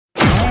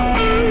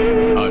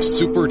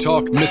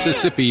SuperTalk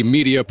Mississippi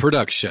media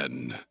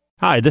production.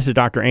 Hi, this is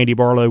Dr. Andy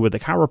Barlow with the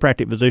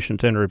Chiropractic Physician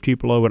Center of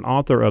Tupelo and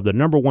author of the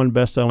 #1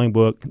 best-selling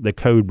book, The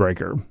Code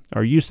Breaker.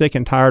 Are you sick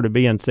and tired of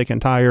being sick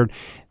and tired?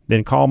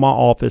 Then call my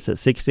office at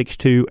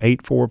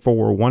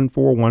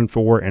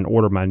 662-844-1414 and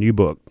order my new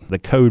book, The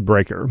Code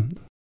Breaker.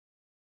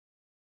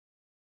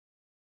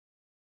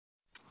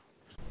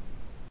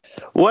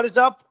 What is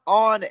up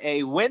on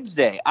a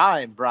Wednesday?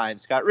 I'm Brian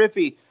Scott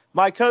Rippey.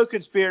 My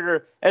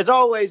co-conspirator, as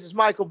always, is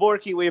Michael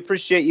Borky. We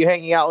appreciate you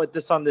hanging out with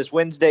us on this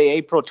Wednesday,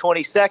 April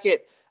 22nd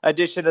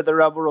edition of the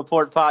Rebel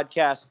Report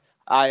podcast.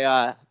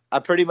 I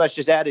pretty much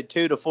just added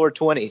 2 to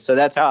 420, so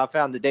that's how I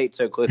found the date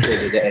so quickly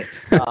today.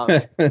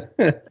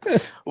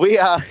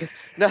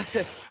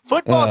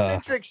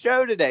 Football-centric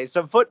show today.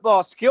 Some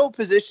football skill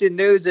position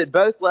news at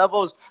both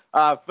levels.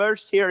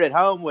 First here at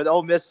home with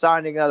Ole Miss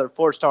signing another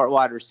 4-star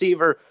wide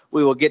receiver.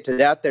 We will get to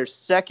that. Their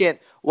second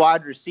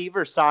wide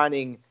receiver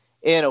signing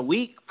in a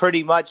week,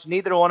 pretty much.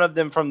 Neither one of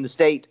them from the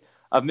state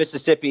of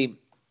Mississippi.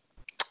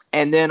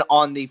 And then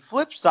on the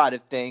flip side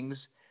of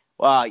things,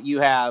 you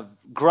have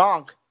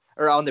Gronk,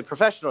 or on the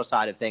professional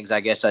side of things,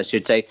 I guess I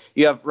should say,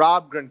 you have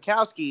Rob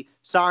Gronkowski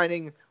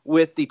signing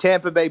with the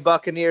Tampa Bay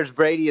Buccaneers.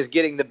 Brady is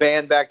getting the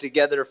band back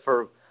together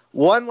for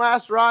one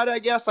last ride, I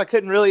guess. I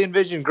couldn't really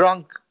envision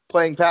Gronk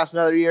playing past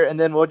another year, and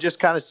then we'll just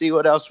kind of see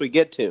what else we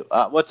get to.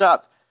 What's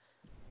up?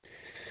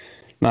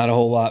 Not a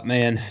whole lot,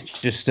 man.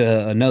 Just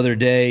another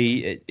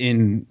day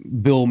in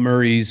Bill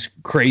Murray's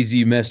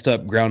crazy, messed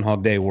up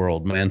Groundhog Day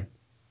world, man.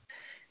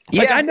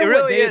 Like, I know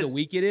what day of the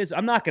week it is.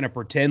 I'm not going to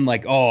pretend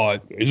like, oh,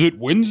 is it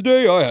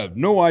Wednesday? I have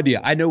no idea.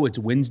 I know it's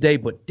Wednesday,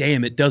 but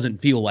damn, it doesn't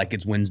feel like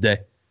it's Wednesday.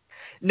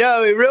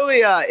 No, it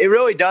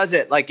really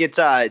doesn't. Like, it's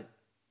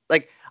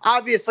like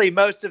obviously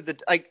most of the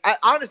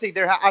honestly,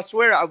 I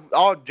swear,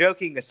 all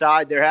joking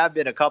aside, there have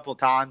been a couple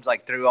times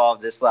like through all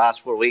of this last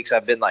 4 weeks,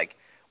 I've been like,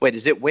 wait,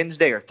 is it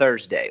Wednesday or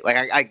Thursday? Like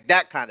I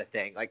that kind of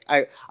thing. Like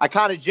I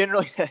kind of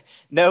generally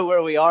know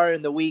where we are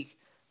in the week,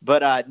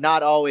 but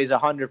not always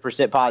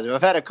 100% positive.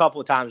 I've had a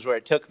couple of times where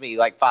it took me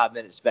like 5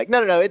 minutes to be like,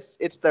 no, it's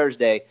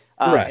Thursday.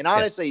 Right, and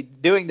honestly,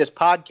 doing this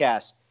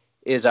podcast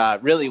is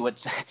really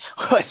what's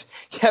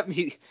kept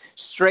me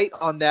straight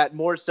on that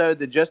more so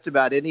than just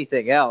about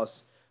anything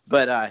else.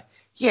 But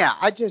yeah,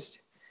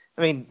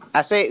 we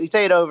say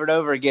it over and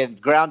over again.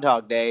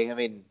 Groundhog Day.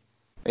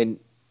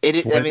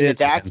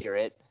 It's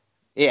accurate.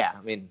 Yeah,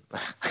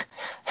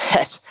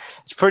 it's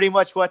pretty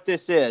much what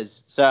this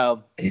is.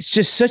 So it's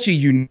just such a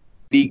unique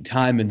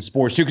time in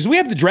sports too, because we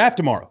have the draft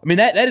tomorrow.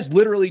 That is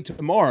literally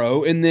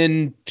tomorrow, and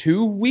then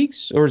 2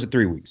 weeks, or is it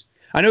 3 weeks?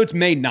 I know it's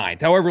May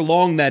 9th. However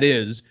long that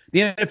is, the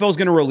NFL is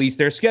going to release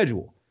their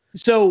schedule.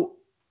 So,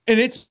 and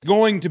it's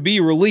going to be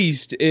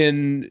released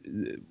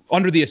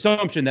under the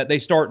assumption that they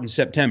start in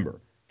September.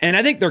 And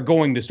I think they're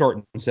going to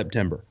start in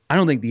September. I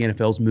don't think the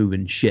NFL's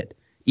moving shit,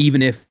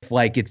 even if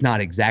it's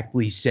not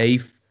exactly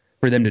safe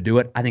for them to do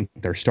it. I think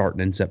they're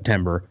starting in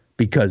September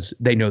because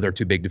they know they're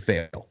too big to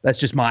fail. That's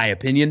just my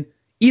opinion.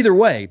 Either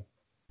way,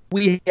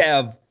 we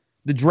have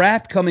the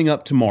draft coming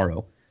up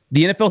tomorrow,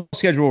 the NFL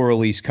schedule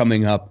release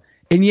coming up,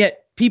 and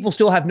yet people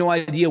still have no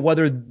idea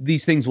whether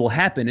these things will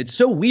happen. It's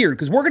so weird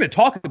because we're going to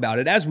talk about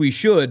it, as we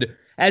should,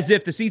 as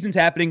if the season's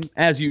happening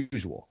as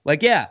usual. When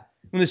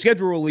the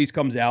schedule release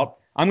comes out,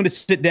 I'm going to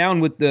sit down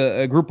with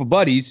a group of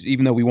buddies,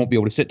 even though we won't be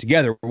able to sit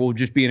together. We'll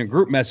just be in a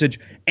group message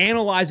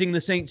analyzing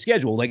the Saints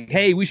schedule. Like,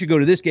 hey, we should go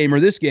to this game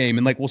or this game.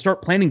 And we'll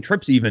start planning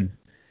trips even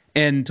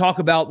and talk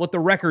about what the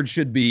record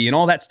should be and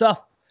all that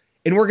stuff.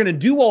 And we're going to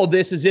do all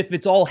this as if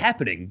it's all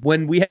happening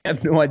when we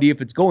have no idea if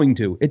it's going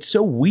to. It's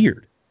so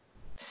weird.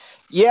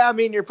 Yeah,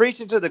 you're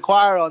preaching to the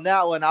choir on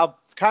that one. I'll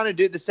kind of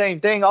do the same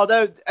thing.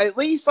 Although at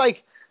least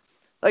like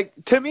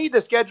to me,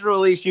 the schedule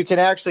release, you can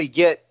actually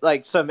get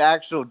some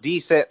actual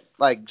decent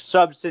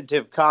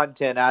substantive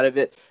content out of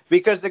it,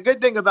 because the good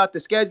thing about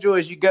the schedule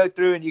is you go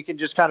through and you can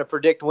just kind of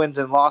predict wins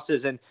and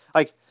losses, and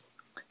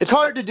it's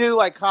hard to do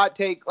hot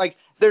take,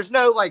 there's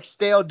no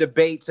stale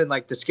debates and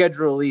the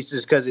schedule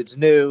releases because it's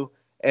new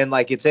and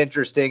it's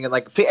interesting,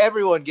 and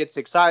everyone gets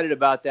excited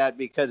about that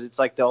because it's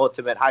the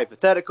ultimate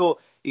hypothetical.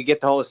 You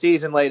get the whole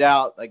season laid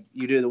out,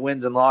 you do the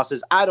wins and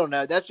losses. I don't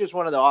know, that's just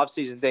one of the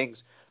off-season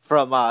things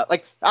from I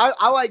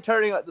like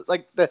turning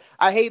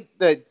I hate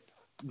the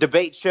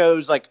debate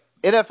shows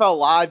NFL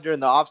Live during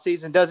the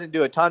offseason doesn't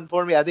do a ton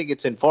for me. I think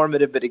it's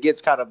informative, but it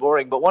gets kind of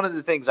boring. But one of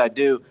the things I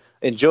do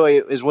enjoy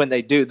is when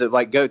they do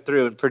go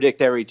through and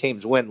predict every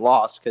team's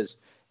win-loss, because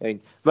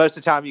most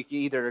of the time you can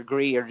either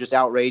agree or just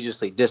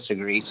outrageously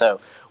disagree. So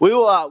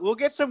we'll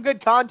get some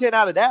good content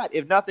out of that,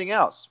 if nothing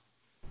else.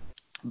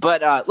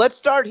 But let's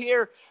start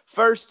here.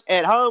 First,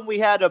 at home, we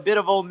had a bit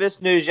of Ole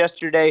Miss news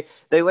yesterday.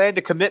 They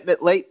landed a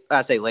commitment late.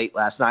 I say late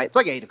last night. It's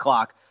 8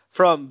 o'clock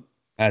from.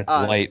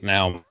 That's late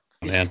now,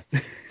 man.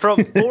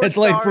 From it's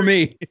late for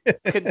me.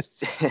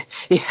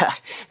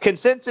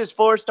 Consensus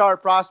 4-star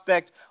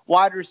prospect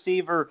wide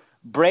receiver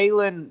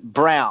Braylon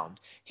Brown.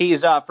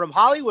 He's from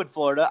Hollywood,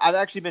 Florida. I've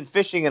actually been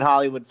fishing in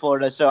Hollywood,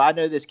 Florida, so I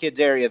know this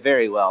kid's area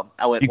very well.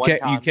 I went one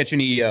time. You catch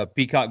any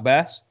peacock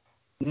bass?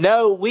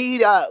 No, we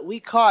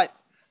caught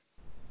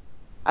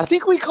I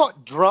think we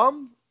caught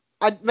drum.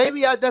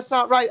 That's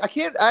not right.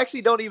 I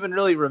actually don't even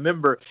really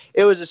remember.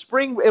 It was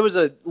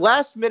a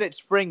last minute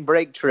spring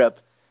break trip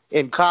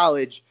in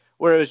college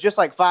where it was just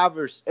like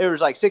it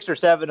was like 6 or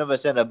 7 of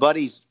us, and a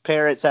buddy's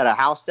parents had a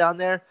house down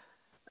there.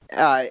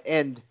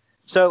 And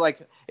so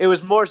like, it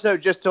was more so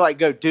just to like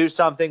go do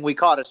something. We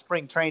caught a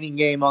spring training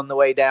game on the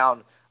way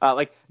down.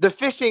 Like the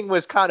fishing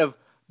was kind of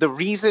the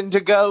reason to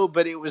go,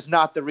 but it was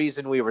not the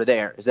reason we were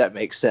there, if that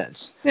makes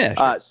sense. Yeah.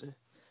 Sure.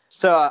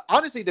 So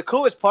honestly, the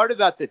coolest part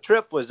about the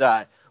trip was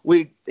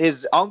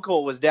his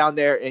uncle was down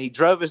there, and he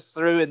drove us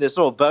through in this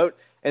little boat,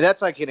 and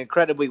that's like an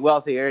incredibly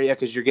wealthy area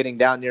because you're getting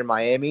down near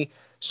Miami.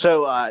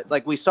 So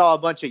like we saw a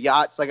bunch of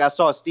yachts. Like I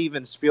saw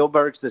Steven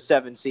Spielberg's The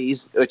Seven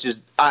Seas, which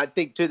is I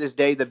think to this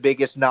day the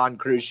biggest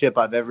non-cruise ship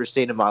I've ever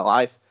seen in my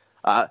life.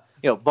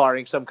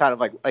 Barring some kind of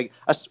like a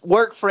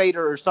work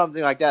freighter or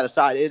something like that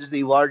aside, it is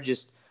the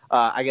largest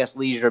I guess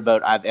leisure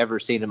boat I've ever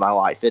seen in my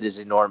life. It is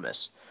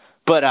enormous.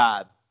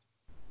 But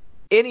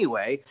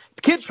anyway,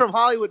 the kids from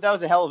Hollywood, that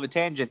was a hell of a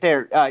tangent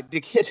there.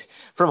 The kids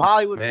from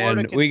Hollywood,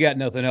 Florida. We got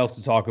nothing else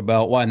to talk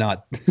about. Why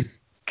not?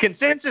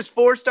 Consensus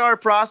 4-star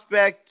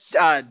prospect,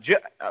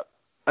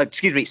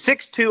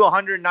 6'2",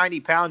 190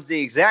 pounds, the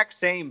exact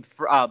same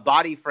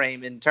body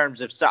frame in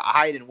terms of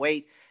height and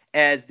weight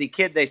as the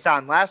kid they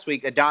signed last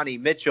week, Adonai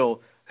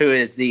Mitchell, who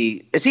is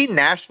he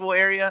Nashville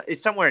area?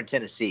 It's somewhere in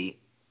Tennessee.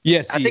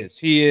 Yes, he is.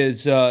 He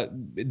is.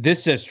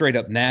 This says straight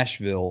up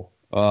Nashville.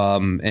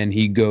 And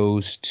he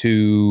goes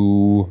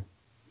to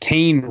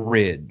Cane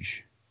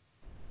Ridge,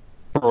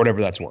 for whatever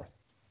that's worth.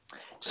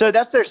 So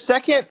that's their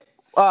second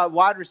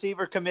wide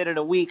receiver committed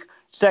a week,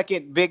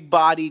 second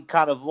big-bodied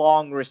kind of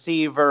long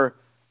receiver,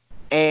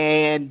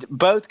 and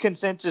both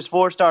consensus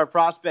 4-star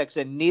prospects,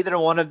 and neither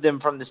one of them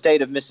from the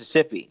state of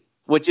Mississippi,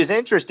 which is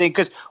interesting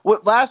because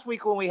last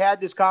week when we had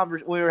this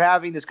we were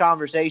having this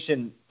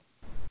conversation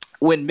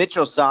when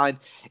Mitchell signed,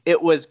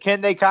 it was,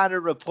 can they kind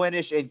of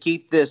replenish and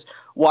keep this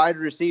wide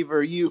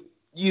receiver, you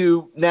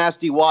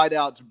nasty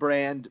wideouts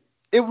brand?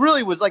 It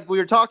really was like we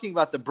were talking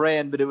about the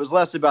brand, but it was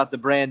less about the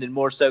brand and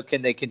more so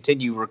can they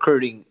continue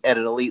recruiting at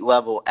an elite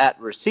level at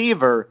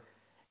receiver?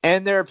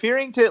 And they're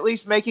appearing to at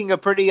least making a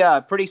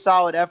pretty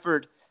solid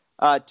effort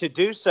to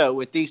do so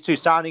with these two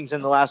signings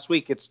in the last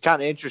week. It's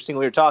kind of interesting.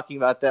 We were talking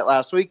about that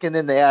last week, and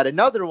then they add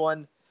another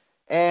one,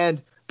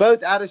 and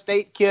both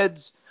out-of-state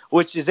kids,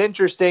 which is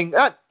interesting.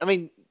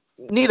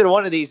 Neither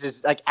one of these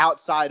is like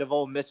outside of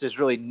Ole Miss's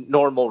really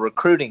normal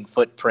recruiting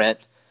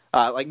footprint,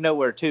 like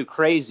nowhere too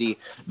crazy.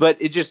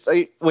 But it just,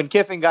 when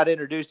Kiffin got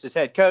introduced as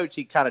head coach,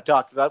 he kind of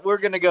talked about, we're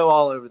going to go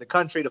all over the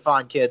country to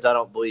find kids. I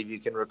don't believe you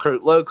can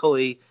recruit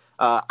locally.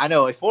 I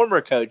know a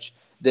former coach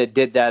that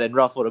did that and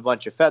ruffled a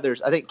bunch of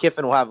feathers. I think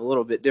Kiffin will have a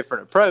little bit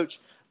different approach,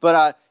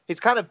 but he's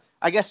kind of,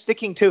 I guess,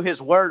 sticking to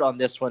his word on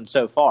this one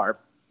so far.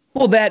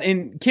 Well, that,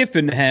 and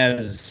Kiffin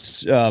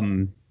has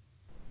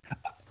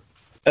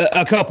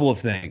a couple of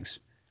things.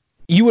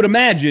 You would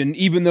imagine,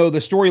 even though the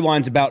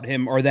storylines about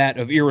him are that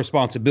of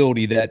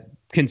irresponsibility, that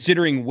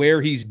considering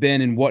where he's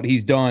been and what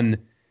he's done,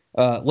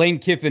 Lane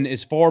Kiffin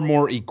is far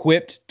more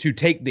equipped to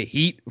take the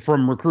heat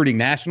from recruiting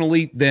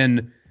nationally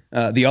than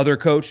the other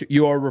coach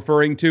you are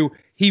referring to.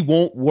 He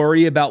won't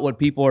worry about what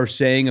people are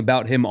saying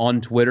about him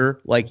on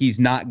Twitter. Like, he's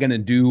not going to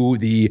do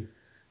the,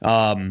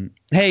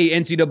 hey,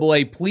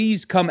 NCAA,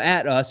 please come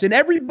at us. And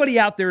everybody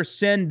out there,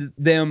 send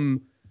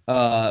them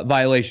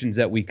violations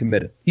that we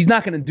committed. He's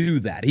not going to do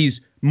that.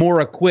 He's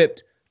more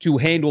equipped to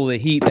handle the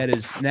heat that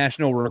is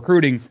national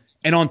recruiting.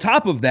 And on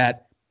top of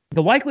that,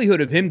 the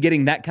likelihood of him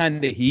getting that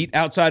kind of heat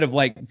outside of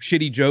like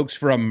shitty jokes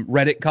from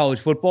Reddit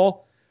college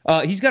football,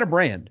 he's got a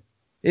brand.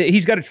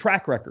 He's got a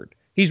track record.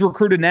 He's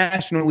recruited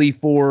nationally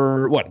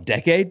for, a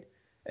decade?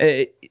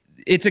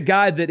 It's a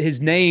guy that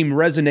his name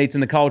resonates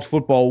in the college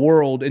football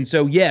world. And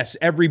so, yes,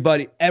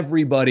 everybody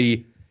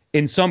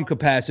in some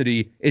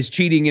capacity is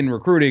cheating in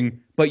recruiting,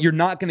 but you're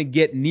not going to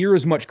get near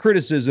as much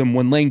criticism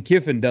when Lane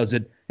Kiffin does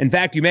it. In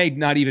fact, you may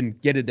not even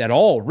get it at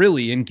all,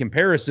 really, in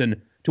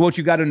comparison to what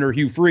you got under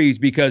Hugh Freeze,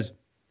 because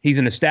he's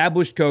an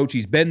established coach.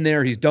 He's been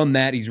there. He's done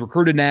that. He's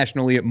recruited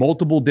nationally at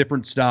multiple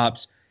different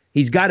stops.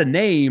 He's got a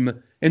name.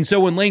 And so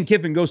when Lane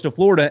Kiffin goes to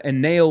Florida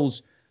and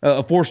nails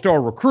a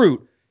 4-star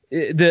recruit,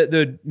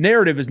 the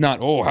narrative is not,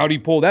 oh, how do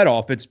you pull that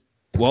off? It's,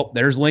 well,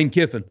 there's Lane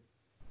Kiffin.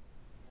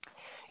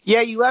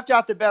 Yeah, you left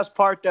out the best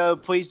part, though.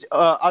 Please,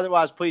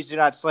 otherwise, please do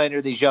not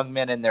slander these young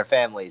men and their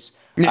families.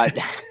 That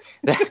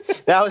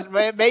was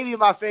maybe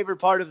my favorite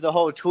part of the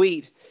whole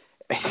tweet.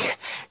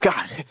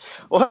 God,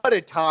 what a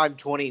time!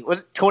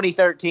 Was it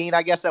 2013?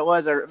 I guess that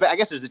was, or I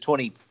guess it was the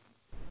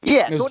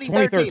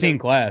 2013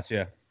 class.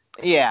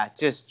 Yeah,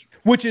 just.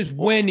 Which is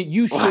when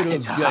you should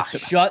have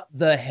just shut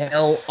the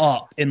hell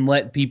up and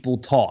let people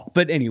talk.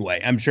 But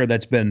anyway, I'm sure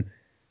that's been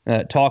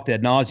talked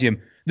ad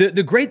nauseum.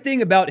 The great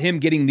thing about him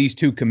getting these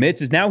two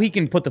commits is now he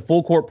can put the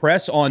full court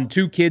press on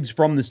two kids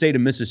from the state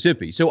of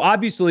Mississippi. So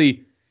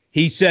obviously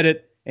he said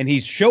it and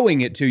he's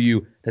showing it to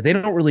you that they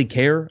don't really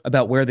care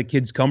about where the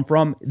kids come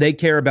from. They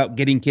care about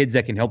getting kids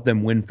that can help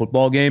them win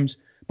football games.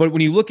 But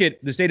when you look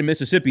at the state of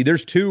Mississippi,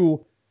 there's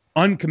two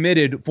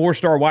uncommitted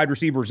 4-star wide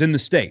receivers in the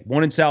state.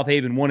 One in South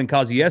Haven, one in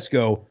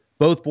Kosciuszko,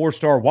 both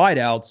 4-star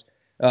wideouts,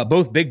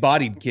 both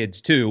big-bodied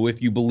kids, too,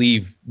 if you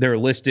believe their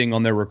listing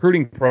on their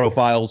recruiting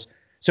profiles.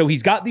 So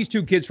he's got these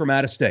 2 kids from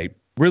out of state,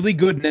 really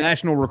good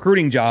national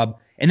recruiting job.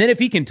 And then if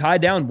he can tie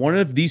down one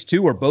of these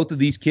 2 or both of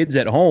these kids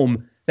at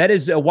home, that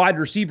is a wide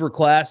receiver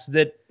class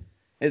that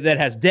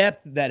has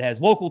depth, that has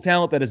local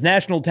talent, that has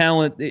national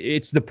talent.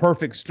 It's the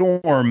perfect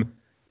storm.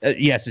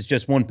 Yes, it's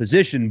just one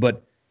position,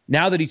 but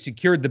now that he's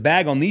secured the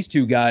bag on these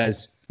 2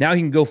 guys, now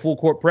he can go full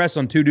court press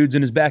on 2 dudes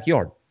in his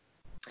backyard.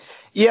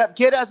 Yep,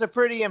 kid has a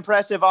pretty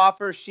impressive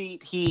offer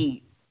sheet.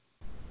 He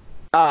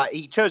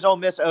chose Ole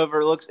Miss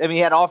over. He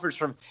had offers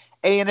from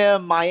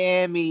A&M,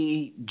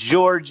 Miami,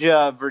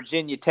 Georgia,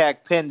 Virginia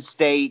Tech, Penn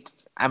State.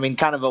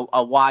 Kind of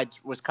a wide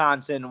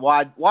Wisconsin,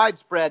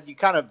 widespread.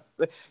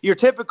 Your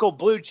typical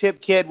blue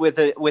chip kid with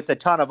a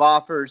ton of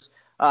offers.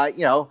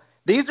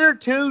 These are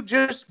 2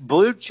 just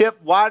blue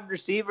chip wide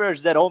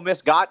receivers that Ole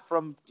Miss got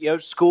from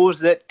schools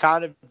that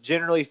kind of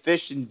generally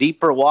fish in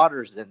deeper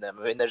waters than them.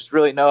 There's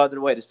really no other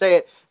way to say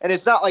it. And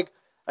it's not like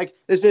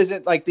this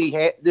isn't like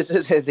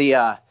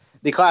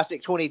the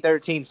classic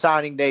 2013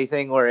 signing day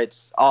thing where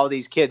it's all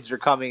these kids are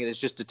coming and it's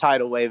just a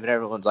tidal wave and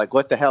everyone's like,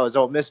 what the hell is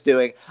Ole Miss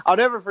doing? I'll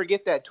never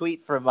forget that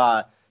tweet from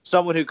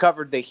someone who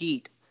covered the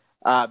Heat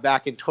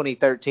back in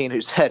 2013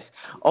 who said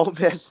Ole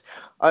Miss.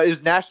 It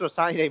was National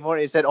Signing Day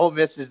morning. He said Ole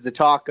Miss is the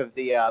talk of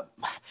the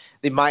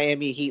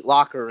Miami Heat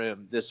locker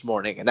room this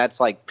morning, and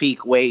that's like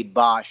peak Wade,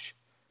 Bosch,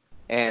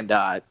 and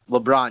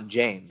LeBron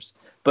James.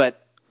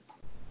 But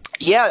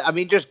yeah,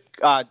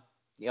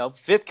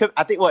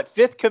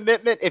 fifth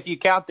commitment if you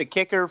count the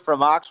kicker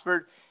from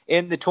Oxford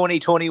in the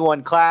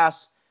 2021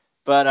 class.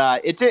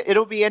 But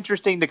it'll be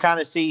interesting to kind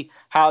of see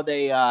how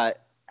they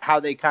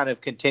kind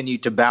of continue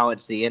to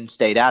balance the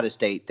in-state,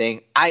 out-of-state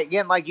thing.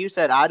 Again, like you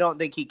said, I don't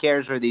think he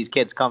cares where these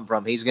kids come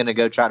from. He's going to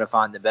go try to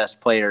find the best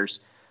players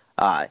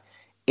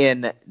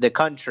in the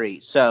country.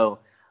 So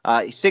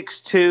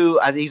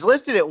 6'2", he's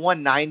listed at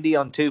 190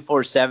 on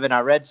 247. I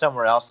read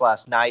somewhere else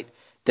last night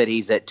that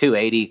he's at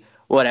 280,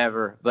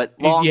 whatever. But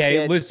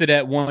he listed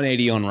at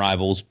 180 on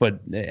Rivals. But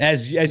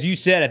as you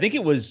said, I think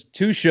it was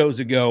 2 shows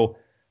ago,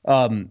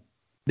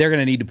 they're going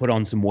to need to put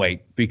on some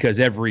weight because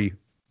every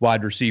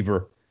wide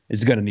receiver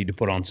is going to need to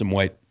put on some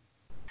weight.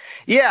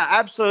 Yeah,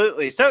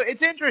 absolutely. So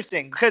it's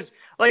interesting because,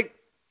 I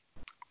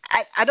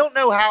don't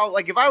know how,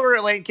 if I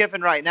were Lane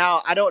Kiffin right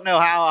now, I don't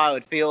know how I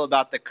would feel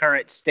about the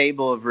current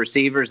stable of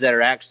receivers that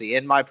are actually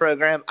in my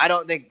program. I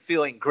don't think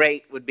feeling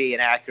great would be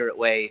an accurate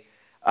way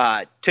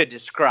to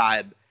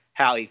describe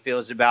how he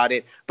feels about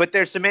it. But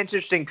there's some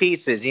interesting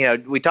pieces.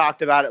 We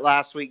talked about it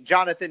last week.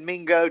 Jonathan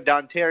Mingo,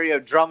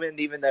 Dontario Drummond,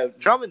 even though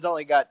Drummond's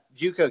only got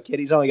JUCO kid,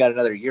 he's only got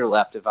another year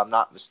left, if I'm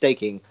not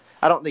mistaken.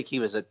 I don't think he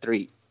was a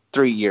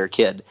three-year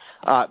kid.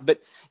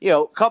 But,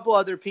 a couple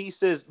other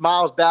pieces.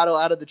 Miles Battle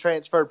out of the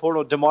transfer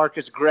portal.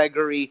 DeMarcus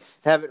Gregory,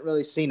 haven't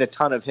really seen a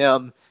ton of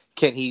him.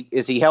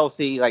 Is he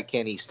healthy?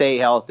 Can he stay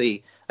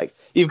healthy?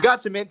 You've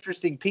got some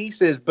interesting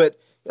pieces, but,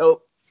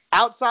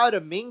 outside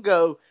of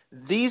Mingo,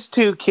 these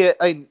 2 kids,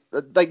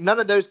 none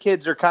of those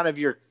kids are kind of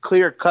your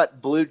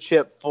clear-cut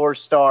blue-chip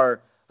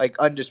 4-star,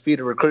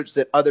 undisputed recruits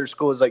that other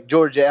schools like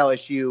Georgia,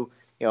 LSU,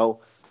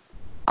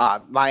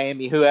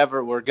 Miami,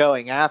 whoever we're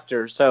going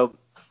after. So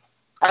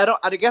I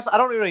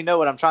don't really know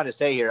what I'm trying to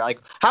say here.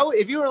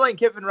 If you were Lane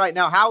Kiffin right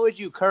now, how would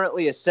you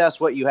currently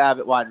assess what you have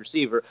at wide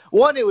receiver?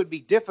 One, it would be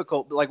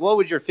difficult, but what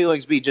would your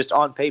feelings be just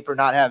on paper,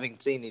 not having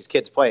seen these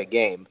kids play a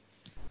game?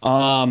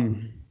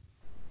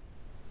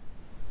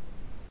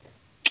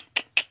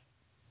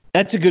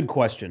 That's a good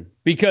question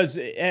because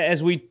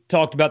as we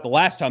talked about the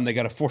last time they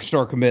got a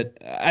 4-star commit,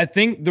 I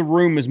think the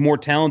room is more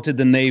talented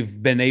than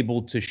they've been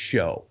able to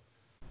show.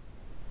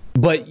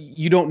 But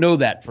you don't know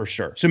that for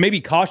sure. So maybe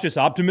cautious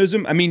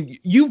optimism.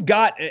 You've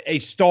got a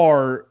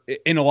star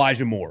in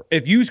Elijah Moore.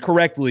 If used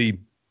correctly,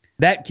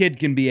 that kid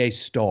can be a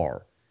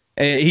star.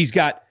 He's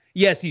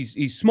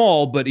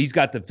small, but he's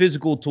got the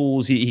physical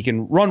tools. He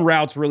can run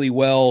routes really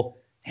well.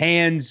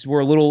 Hands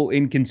were a little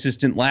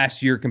inconsistent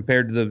last year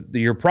compared to the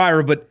year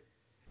prior, but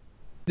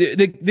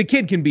the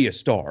kid can be a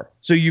star.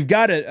 So you've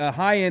got a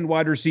high-end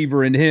wide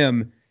receiver in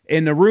him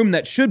in a room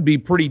that should be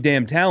pretty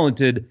damn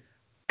talented.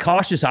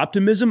 Cautious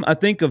optimism, I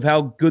think, of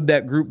how good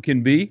that group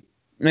can be.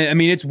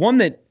 It's one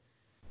that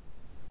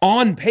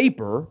on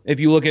paper,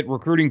 if you look at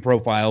recruiting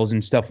profiles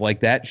and stuff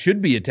like that,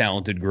 should be a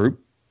talented group.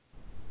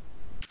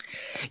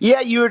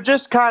 Yeah, you were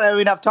just kind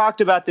of, I've talked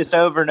about this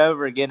over and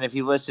over again if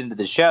you listen to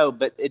the show,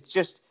 but it's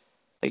just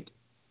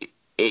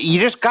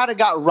you just kind of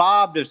got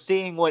robbed of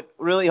seeing what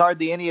really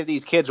hardly any of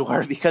these kids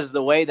were because of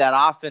the way that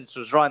offense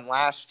was run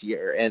last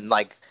year and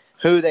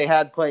who they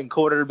had playing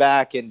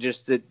quarterback and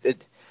just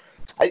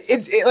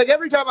It's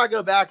every time I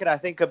go back and I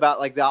think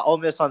about the Ole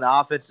Miss on the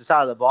offensive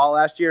side of the ball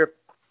last year,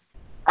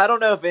 I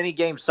don't know if any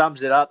game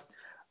sums it up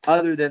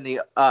other than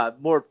the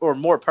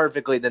more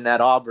perfectly than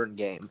that Auburn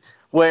game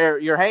where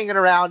you're hanging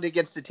around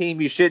against a team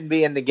you shouldn't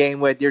be in the game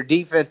with. Your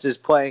defense is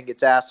playing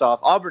its ass off.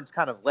 Auburn's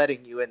kind of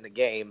letting you in the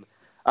game,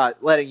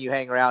 letting you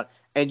hang around,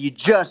 and you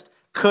just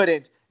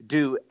couldn't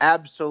do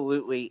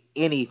absolutely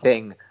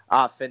anything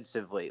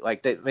offensively.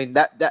 Like,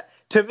 that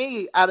to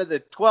me, out of the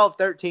 12,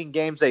 13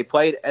 games they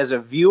played as a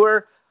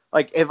viewer,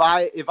 like if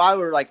I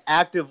were like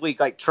actively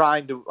like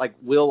trying to like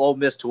will Ole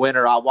Miss to win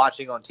or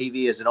watching on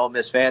TV as an Ole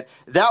Miss fan,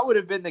 that would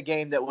have been the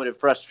game that would have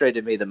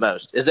frustrated me the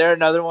most. Is there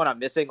another one I'm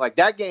missing? Like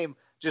that game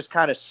just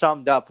kind of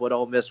summed up what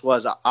Ole Miss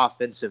was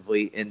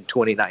offensively in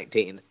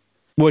 2019.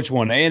 Which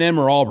one, A&M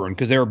or Auburn?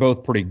 Because they were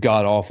both pretty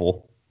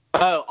god-awful.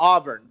 Oh,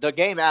 Auburn. The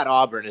game at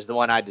Auburn is the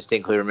one I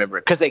distinctly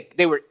remember because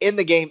they were in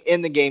the game,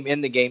 and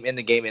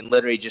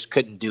literally just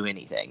couldn't do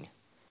anything.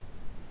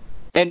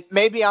 And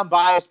maybe I'm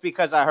biased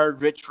because I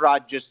heard Rich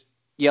Rod just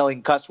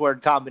yelling cuss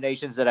word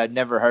combinations that I'd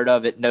never heard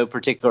of at no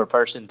particular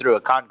person through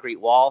a concrete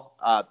wall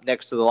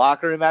next to the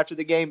locker room after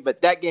the game.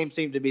 But that game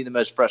seemed to be the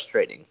most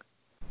frustrating.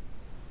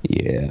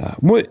 Yeah.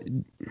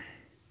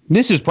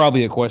 This is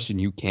probably a question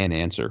you can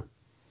answer.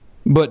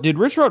 But did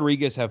Rich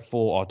Rodriguez have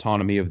full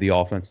autonomy of the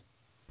offense?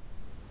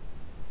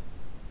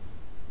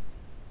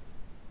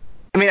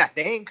 I mean, I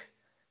think.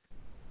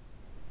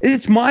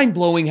 It's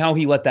mind-blowing how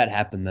he let that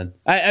happen then.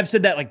 I've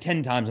said that like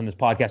 10 times on this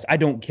podcast. I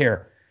don't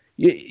care.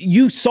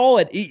 You saw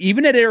it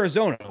even at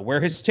Arizona, where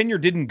his tenure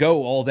didn't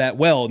go all that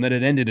well and then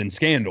it ended in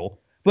scandal.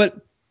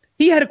 But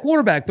he had a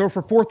quarterback throw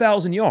for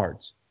 4,000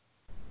 yards.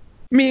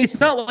 I mean, it's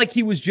not like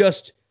he was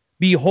just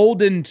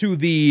beholden to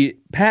the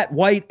Pat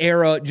White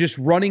era, just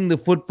running the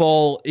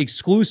football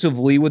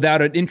exclusively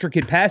without an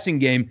intricate passing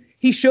game.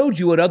 He showed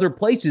you at other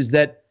places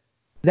that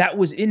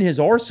was in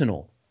his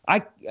arsenal.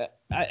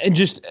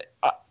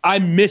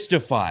 I'm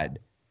mystified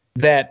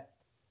that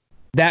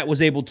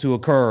was able to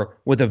occur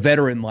with a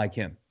veteran like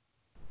him.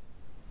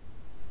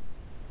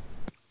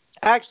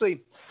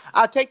 Actually,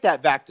 I'll take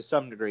that back to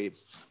some degree.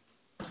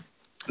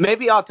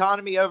 Maybe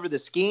autonomy over the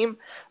scheme,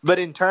 but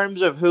in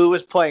terms of who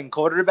was playing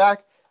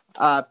quarterback,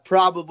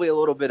 probably a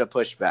little bit of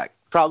pushback.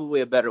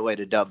 Probably a better way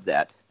to dub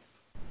that.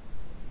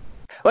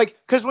 Like,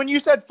 because when you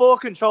said full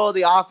control of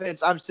the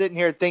offense, I'm sitting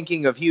here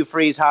thinking of Hugh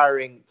Freeze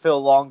hiring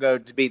Phil Longo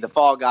to be the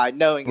fall guy,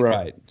 knowing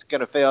it's going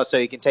to fail so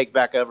he can take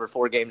back over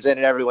 4 games in,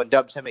 and everyone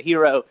dubs him a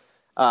hero.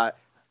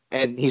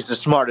 And he's the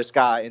smartest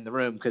guy in the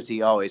room because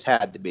he always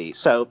had to be.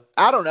 So,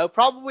 I don't know.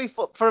 Probably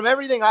from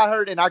everything I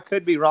heard, and I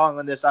could be wrong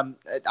on this, I'm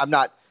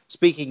not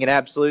speaking in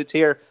absolutes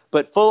here,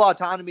 but full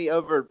autonomy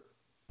over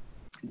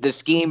the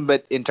scheme,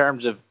 but in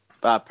terms of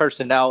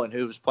personnel and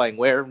who was playing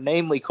where,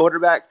 namely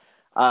quarterback,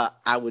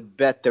 I would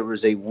bet there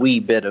was a wee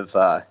bit of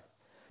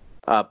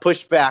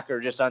pushback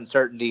or just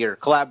uncertainty or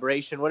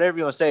collaboration, whatever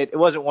you want to say. It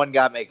wasn't one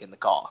guy making the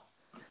call.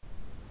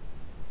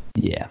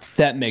 Yeah,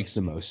 that makes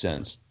the most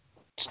sense.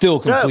 Still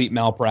complete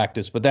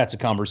malpractice, but that's a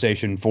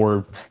conversation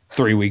for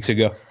 3 weeks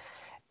ago.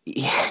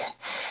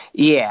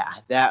 Yeah,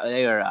 that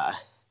they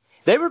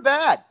were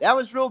bad. That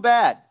was real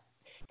bad.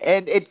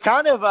 And it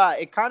kind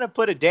of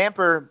put a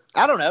damper.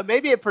 I don't know.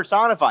 Maybe it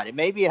personified it.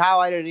 Maybe it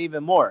highlighted it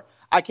even more.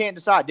 I can't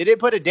decide. Did it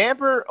put a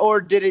damper,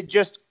 or did it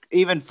just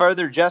even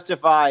further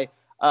justify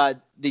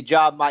the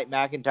job Mike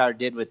McIntyre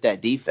did with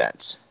that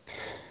defense?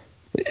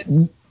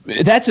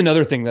 That's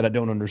another thing that I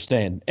don't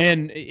understand.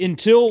 And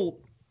until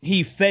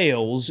he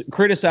fails,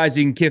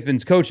 criticizing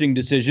Kiffin's coaching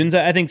decisions,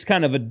 I think is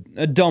kind of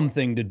a dumb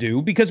thing to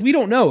do because we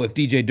don't know if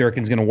DJ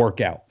Durkin's going to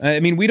work out. I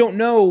mean, we don't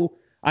know.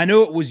 I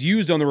know it was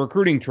used on the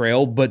recruiting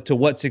trail, but to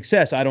what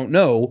success, I don't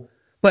know.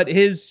 But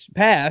his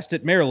past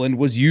at Maryland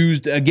was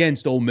used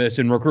against Ole Miss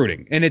in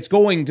recruiting, and it's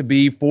going to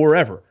be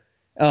forever.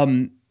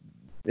 And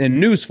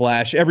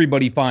newsflash,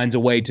 everybody finds a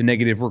way to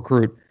negative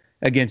recruit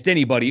against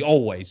anybody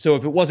always. So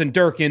if it wasn't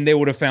Durkin, they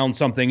would have found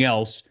something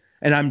else.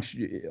 And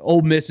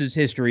Ole Miss's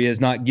history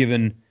has not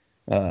given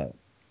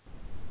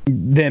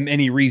them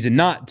any reason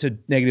not to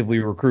negatively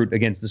recruit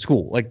against the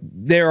school. Like,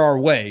 there are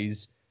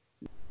ways.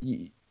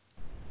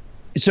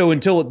 So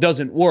until it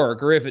doesn't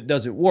work, or if it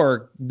doesn't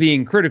work,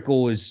 being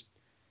critical is,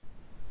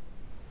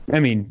 I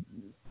mean,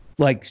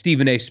 like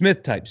Stephen A.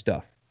 Smith type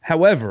stuff.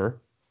 However,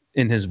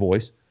 in his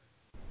voice,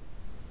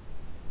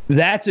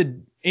 that's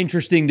an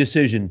interesting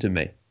decision to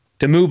me,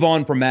 to move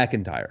on from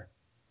McIntyre.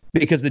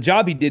 Because the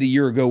job he did a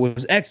year ago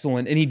was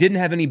excellent, and he didn't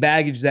have any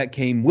baggage that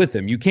came with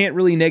him. You can't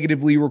really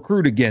negatively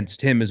recruit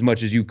against him as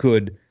much as you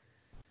could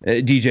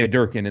DJ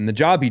Durkin. And the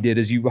job he did,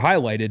 as you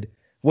highlighted,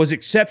 was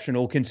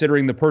exceptional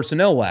considering the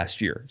personnel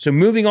last year. So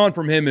moving on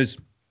from him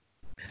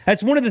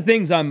that's one of the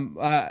things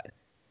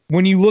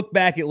when you look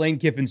back at Lane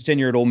Kiffin's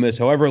tenure at Ole Miss,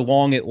 however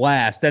long it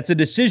lasts, that's a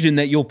decision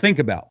that you'll think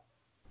about.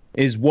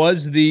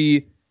 Was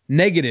the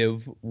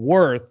negative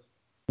worth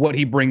what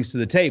he brings to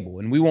the table?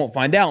 And we won't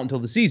find out until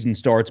the season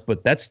starts,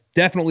 but that's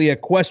definitely a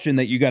question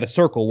that you got to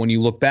circle when you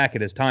look back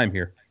at his time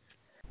here.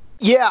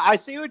 Yeah, I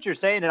see what you're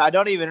saying, and I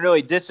don't even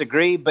really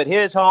disagree, but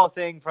his whole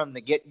thing from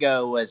the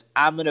get-go was,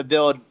 I'm going to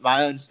build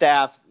my own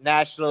staff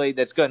nationally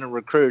that's going to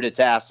recruit its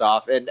ass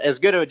off. And as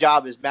good of a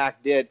job as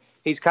Mac did,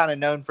 he's kind of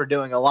known for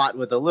doing a lot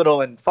with a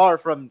little, and far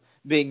from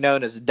being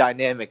known as a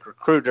dynamic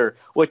recruiter,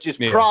 which is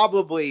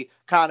probably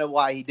kind of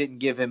why he didn't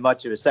give him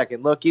much of a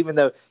second look, even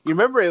though you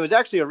remember it was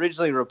actually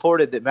originally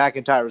reported that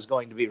McIntyre was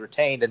going to be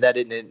retained, and that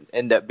didn't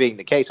end up being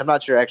the case. I'm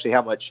not sure actually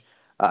how much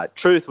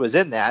truth was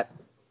in that,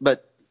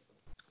 but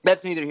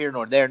that's neither here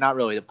nor there. Not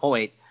really the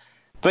point.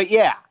 But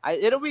yeah,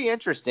 it'll be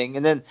interesting.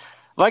 And then,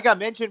 like I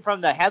mentioned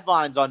from the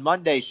headlines on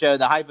Monday's show,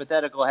 the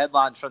hypothetical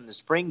headlines from the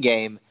spring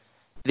game,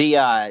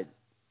 the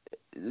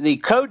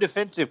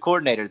co-defensive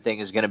coordinator thing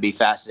is going to be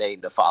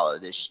fascinating to follow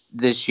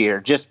this year,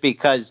 just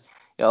because,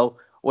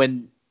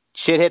 when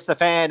shit hits the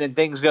fan and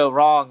things go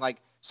wrong, like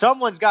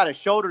someone's got to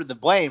shoulder the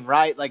blame,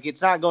 right? Like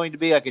it's not going to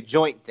be like a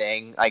joint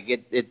thing. Like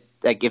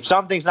like if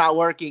something's not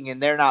working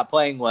and they're not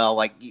playing well,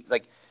 like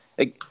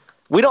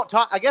we don't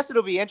talk. I guess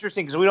it'll be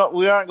interesting because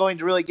we aren't going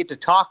to really get to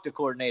talk to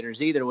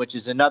coordinators either, which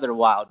is another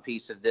wild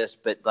piece of this.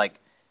 But like,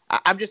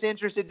 I'm just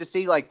interested to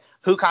see like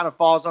who kind of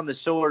falls on the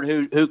sword,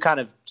 who kind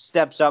of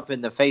steps up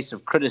in the face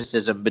of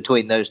criticism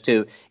between those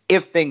two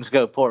if things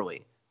go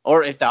poorly,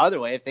 or if the other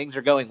way, if things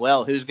are going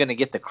well, who's going to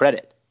get the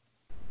credit?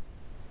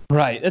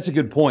 Right, that's a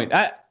good point.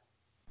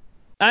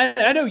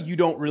 I know you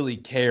don't really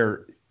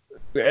care,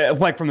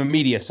 like from the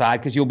media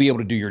side, because you'll be able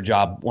to do your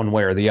job one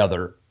way or the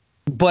other.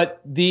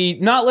 But the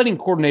not letting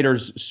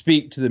coordinators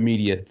speak to the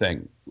media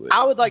thing.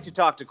 I would like to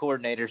talk to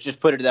coordinators. Just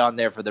put it on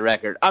there for the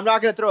record. I'm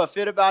not going to throw a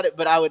fit about it,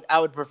 but I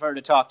would prefer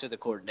to talk to the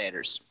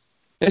coordinators.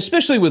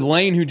 Especially with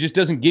Lane, who just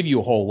doesn't give you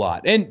a whole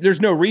lot. And there's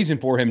no reason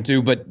for him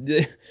to, but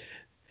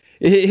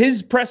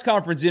his press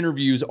conference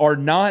interviews are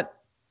not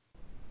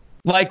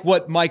like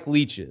what Mike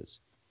Leach is.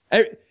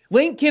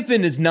 Lane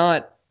Kiffin is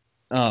not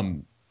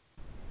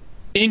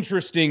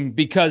interesting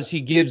because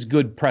he gives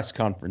good press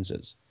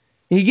conferences.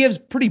 He gives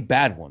pretty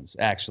bad ones,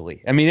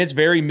 actually. I mean, it's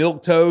very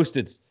milquetoast.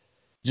 It's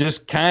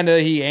just kind of,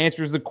 he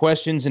answers the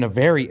questions in a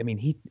very, I mean,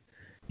 he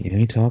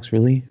talks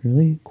really,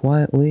 really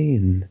quietly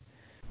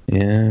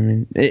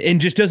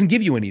and just doesn't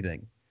give you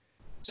anything.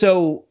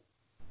 So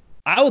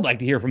I would like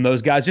to hear from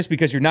those guys just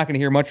because you're not going to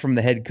hear much from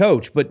the head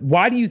coach. But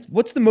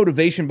what's the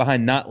motivation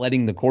behind not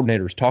letting the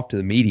coordinators talk to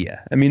the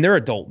media? I mean, they're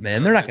adult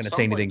men. They're not going to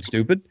say anything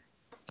stupid.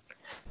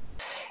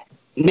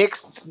 Nick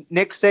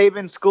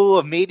Saban School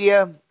of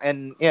Media,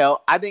 and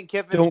I think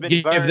Kiffin's don't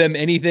been burned. Give them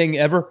anything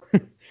ever.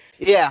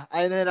 Yeah,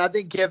 and then I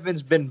think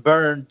Kiffin's been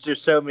burned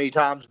just so many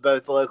times,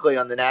 both locally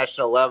on the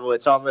national level.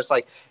 It's almost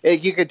like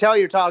you can tell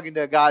you're talking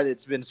to a guy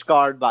that's been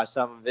scarred by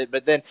some of it,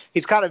 but then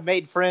he's kind of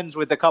made friends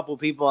with a couple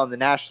people on the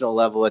national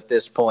level at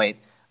this point.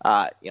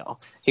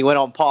 He went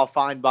on Paul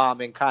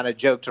Feinbaum and kind of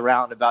joked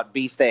around about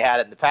beef they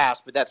had in the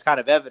past, but that's kind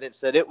of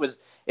evidence that it was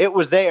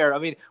there. I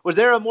mean, was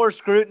there a more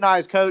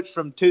scrutinized coach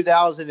from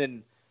 2000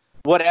 and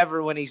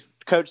whatever when he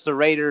coached the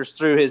Raiders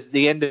through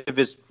the end of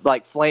his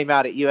like flame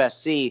out at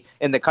USC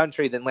in the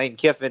country than Lane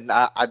Kiffin?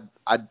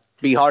 I'd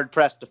be hard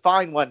pressed to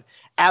find one,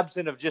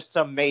 absent of just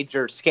some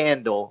major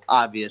scandal,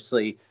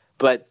 obviously.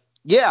 But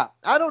yeah,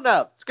 I don't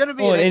know. It's going to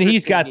be and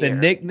he's got the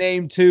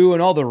nickname too,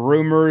 and all the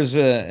rumors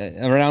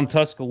around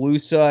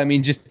Tuscaloosa. I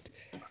mean, just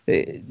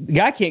the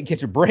guy can't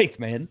catch a break,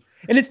 man.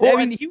 And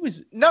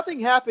nothing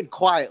happened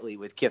quietly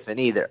with Kiffin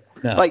either.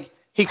 No. Like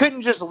he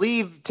couldn't just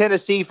leave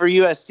Tennessee for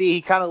USC.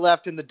 He kind of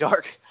left in the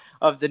dark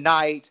of the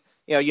night.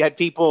 You had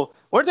people,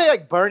 weren't they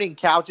like burning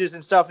couches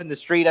and stuff in the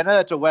street? I know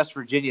that's a West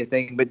Virginia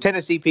thing, but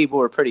Tennessee people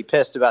were pretty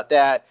pissed about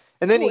that.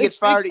 And then he gets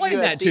fired at USC. Explain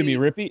that to me,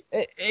 Rippy.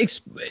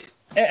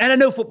 And I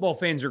know football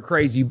fans are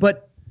crazy,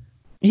 but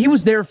he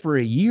was there for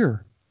a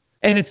year.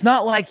 And it's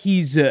not like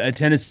he's a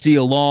Tennessee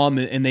alum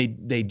and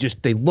they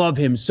love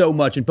him so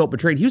much and felt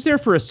betrayed. He was there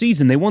for a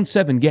season. They won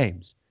 7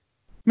 games.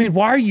 I mean,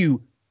 why are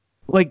you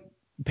like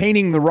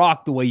painting the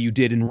rock the way you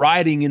did and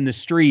rioting in the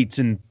streets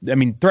and, I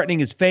mean, threatening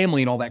his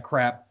family and all that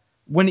crap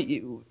when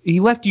he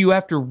left you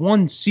after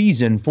 1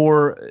 season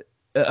for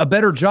a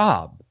better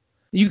job?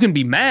 You can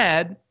be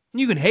mad,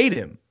 you can hate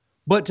him,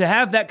 but to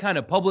have that kind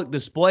of public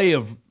display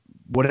of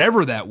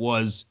whatever that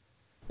was,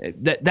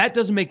 that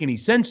doesn't make any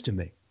sense to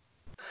me.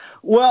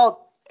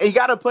 Well, you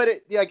got to put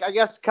it, like, I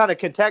guess, kind of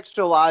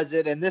contextualize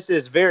it, and this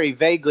is very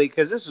vaguely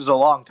because this was a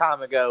long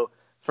time ago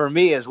for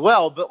me as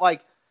well, but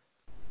like,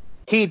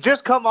 he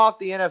just come off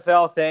the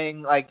NFL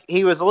thing. Like,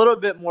 he was a little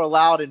bit more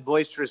loud and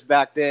boisterous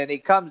back then. He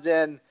comes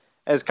in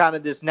as kind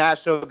of this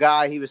national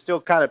guy. He was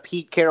still kind of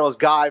Pete Carroll's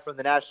guy from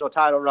the national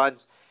title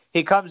runs.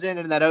 He comes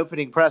in that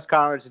opening press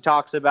conference and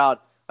talks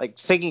about like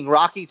singing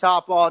Rocky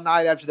Top all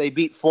night after they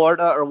beat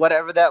Florida or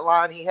whatever that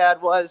line he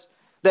had was.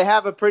 They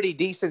have a pretty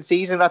decent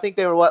season. I think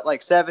they were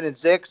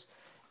 7-6,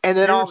 and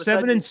then all of a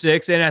sudden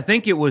 7-6, and I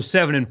think it was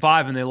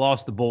 7-5, and they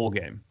lost the bowl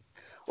game.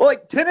 Well,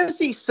 like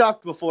Tennessee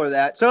sucked before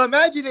that. So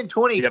imagine in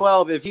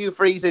 2012 if Hugh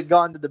Freeze had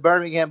gone to the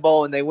Birmingham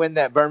Bowl and they win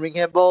that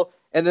Birmingham Bowl,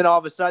 and then all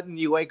of a sudden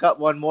you wake up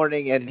one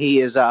morning and he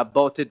is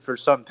bolted for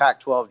some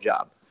Pac-12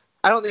 job.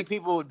 I don't think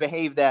people would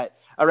behave that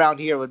around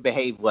here would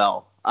behave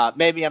well.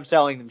 Maybe I'm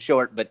selling them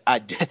short, but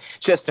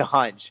just a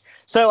hunch.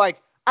 So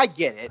like I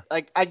get it.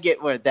 Like I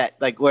get where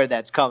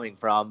that's coming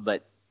from,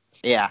 but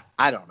yeah,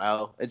 I don't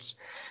know. It's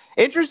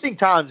interesting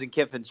times in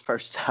Kiffin's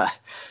first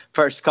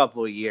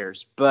couple of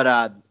years,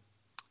 but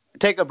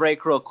take a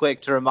break real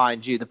quick to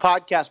remind you. The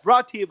podcast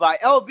brought to you by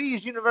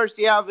LB's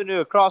University Avenue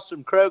across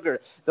from Kroger.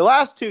 The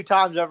last 2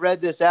 times I've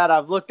read this ad,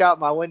 I've looked out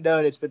my window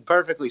and it's been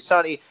perfectly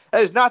sunny.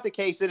 That is not the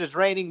case. It is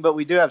raining, but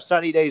we do have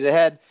sunny days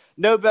ahead.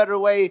 No better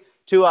way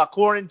to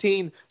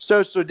quarantine,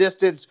 social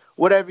distance,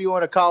 whatever you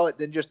want to call it,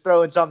 than just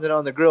throwing something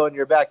on the grill in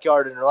your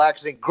backyard and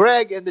relaxing,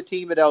 Greg and the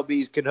team at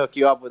LB's can hook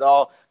you up with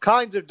all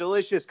kinds of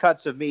delicious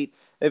cuts of meat.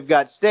 They've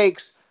got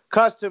steaks,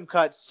 custom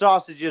cuts,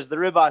 sausages. The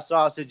ribeye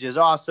sausage is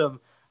awesome.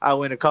 I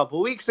went a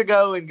couple weeks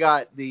ago and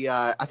got the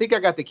I think I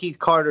got the Keith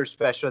Carter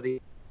special, the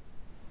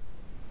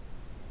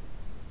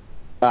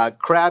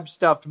crab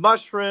stuffed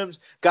mushrooms,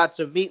 got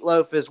some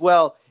meatloaf as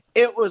well.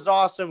 It was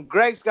awesome.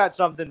 Greg's got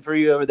something for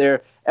you over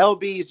there.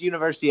 LB's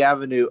University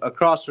Avenue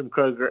across from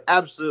Kroger.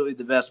 Absolutely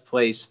the best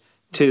place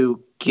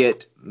to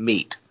get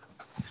meat.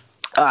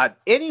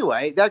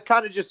 Anyway, that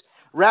kind of just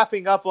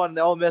wrapping up on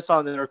the Ole Miss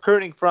on the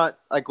recruiting front.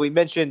 Like we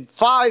mentioned,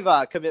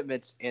 5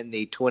 commitments in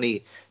the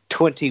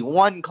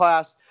 2021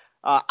 class.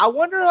 I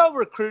wonder how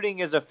recruiting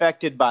is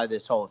affected by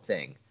this whole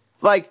thing.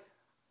 Like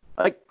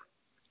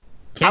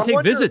can't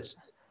take visits.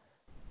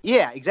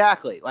 Yeah,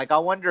 exactly. Like, I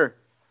wonder,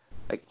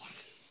 but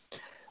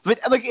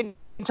in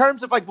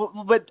terms of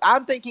but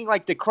I'm thinking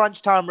like the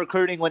crunch time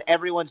recruiting when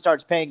everyone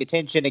starts paying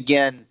attention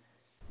again,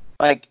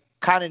 like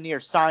kind of near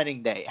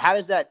signing day. How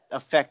does that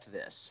affect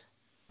this?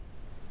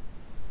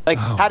 Like,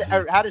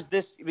 how does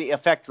this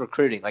affect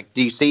recruiting? Like,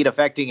 do you see it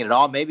affecting it at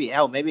all? Maybe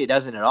it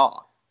doesn't at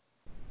all.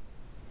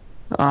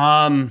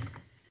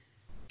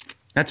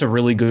 That's a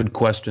really good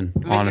question,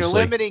 honestly. You're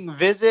limiting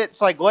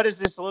visits. Like, what does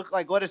this look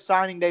like? What does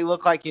signing day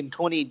look like in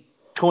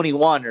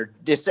 2021 or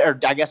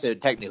I guess it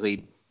would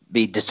technically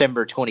be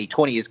December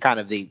 2020 is kind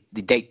of the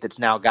date that's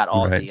now got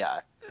all the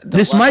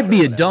this might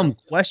be a dumb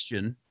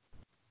question,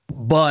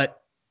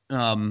 but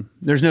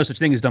there's no such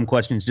thing as dumb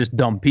questions, just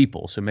dumb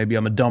people. So maybe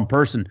I'm a dumb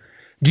person.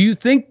 Do you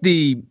think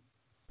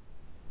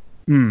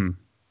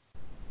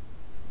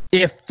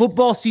if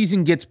football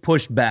season gets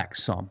pushed back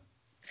some?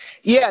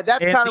 Yeah,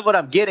 that's kind of what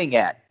I'm getting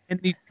at. And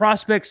these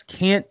prospects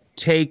can't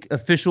take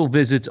official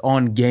visits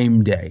on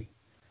game day.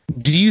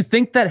 Do you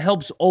think that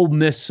helps Ole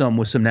Miss some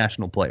with some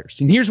national players?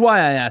 And here's why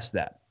I asked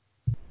that.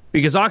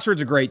 Because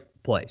Oxford's a great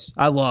place.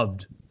 I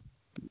loved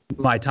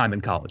my time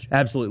in college.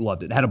 Absolutely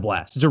loved it. Had a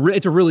blast.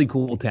 It's a really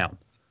cool town.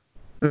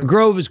 The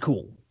Grove is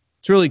cool.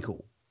 It's really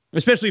cool.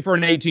 Especially for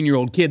an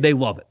 18-year-old kid, they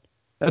love it.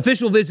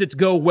 Official visits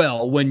go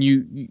well when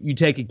you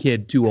take a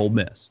kid to Ole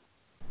Miss.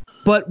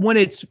 But when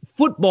it's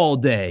football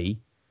day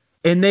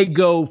and they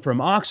go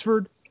from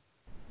Oxford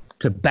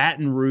to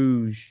Baton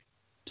Rouge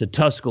to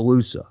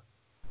Tuscaloosa,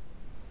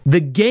 the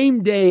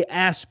game day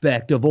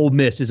aspect of Ole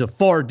Miss is a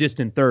far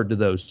distant third to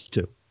those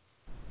two.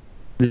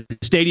 The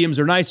stadiums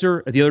are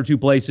nicer at the other two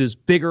places,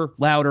 bigger,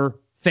 louder,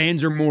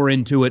 fans are more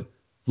into it,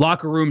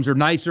 locker rooms are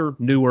nicer,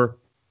 newer.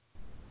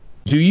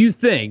 Do you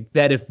think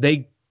that if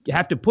they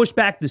have to push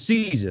back the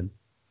season,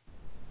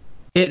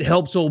 it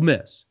helps Ole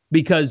Miss?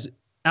 Because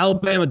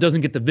Alabama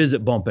doesn't get the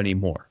visit bump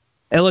anymore.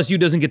 LSU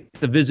doesn't get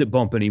the visit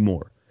bump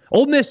anymore.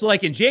 Ole Miss,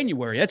 like in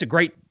January, that's a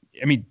great,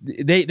 I mean,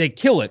 they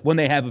kill it when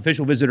they have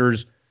official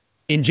visitors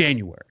in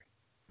January.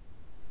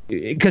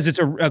 Because it's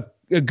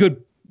a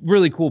good,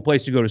 really cool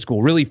place to go to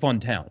school, really fun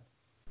town.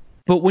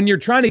 But when you're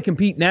trying to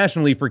compete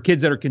nationally for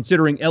kids that are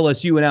considering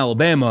LSU and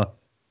Alabama,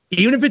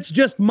 even if it's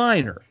just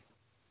minor,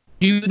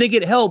 do you think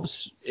it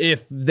helps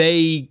if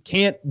they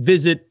can't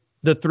visit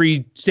the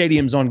 3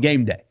 stadiums on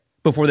game day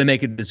before they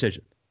make a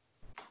decision?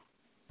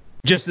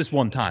 Just this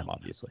one time,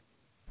 obviously.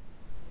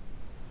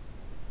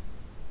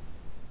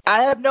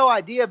 I have no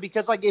idea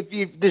because, like,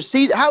 if the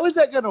season, how is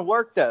that going to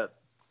work though?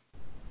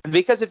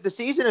 Because if the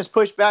season is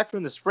pushed back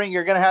from the spring,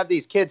 you're going to have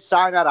these kids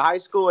sign out of high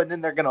school, and then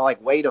they're going to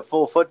like wait a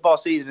full football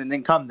season and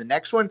then come the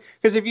next one.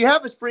 Because if you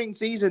have a spring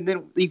season,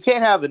 then you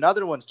can't have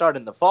another one start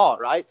in the fall,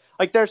 right?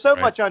 Like, there's so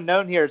much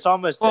unknown here. It's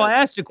almost. Well, I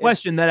asked a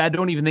question that I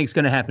don't even think is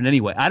going to happen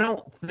anyway. I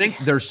don't think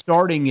they're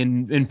starting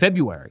in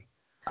February.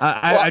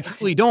 I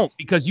truly don't,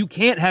 because you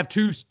can't have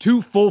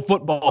two full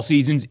football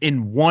seasons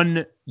in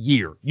 1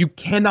 year. You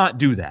cannot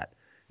do that.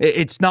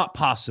 It's not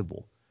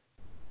possible.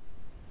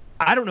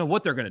 I don't know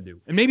what they're going to do.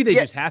 And maybe they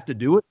just have to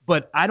do it,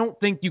 but I don't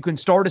think you can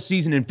start a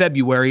season in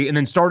February and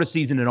then start a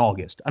season in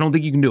August. I don't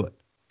think you can do it.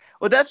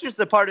 Well, that's just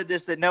the part of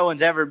this that no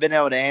one's ever been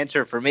able to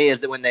answer for me, is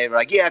that when they were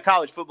like, yeah,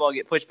 college football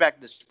get pushed back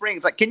to the spring.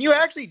 It's like, can you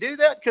actually do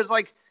that? Because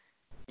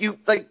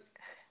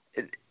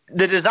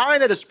the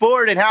design of the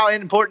sport and how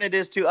important it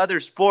is to other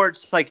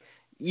sports, like,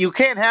 you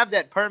can't have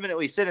that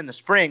permanently sit in the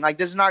spring. Like,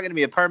 this is not going to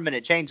be a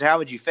permanent change. So how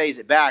would you phase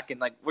it back?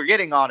 And like, we're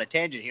getting on a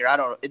tangent here.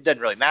 It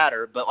doesn't really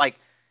matter, but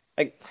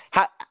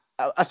how,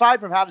 aside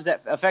from how does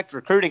that affect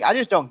recruiting, I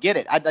just don't get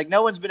it.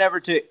 No one's been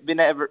ever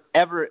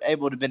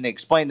able to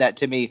explain that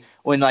to me.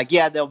 When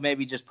they'll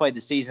maybe just play the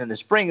season in the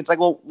spring. It's like,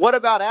 well, what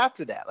about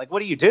after that? Like,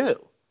 what do you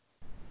do?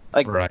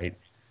 Like, right?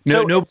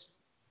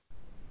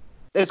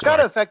 It's got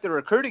to affect the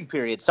recruiting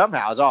period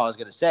somehow. Is all I was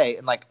going to say.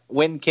 And like,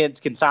 when kids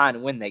can sign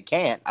and when they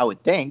can't, I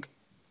would think.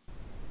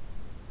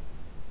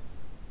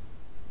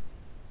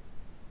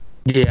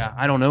 Yeah,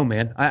 I don't know,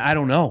 man. I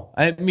don't know.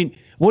 I mean,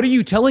 what are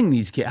you telling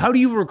these kids? How do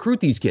you recruit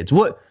these kids?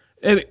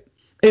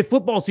 If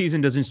football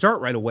season doesn't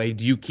start right away,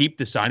 do you keep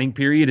the signing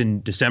period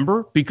in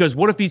December? Because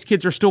what if these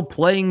kids are still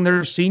playing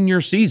their senior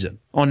season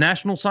on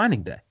National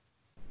Signing Day?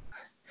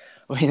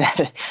 I mean,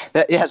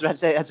 yeah, I was about to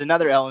say that's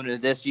another element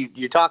of this.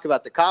 You talk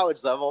about the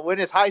college level. When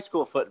is high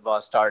school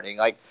football starting?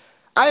 Like,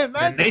 I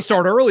imagine And they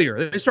start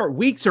earlier. They start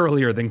weeks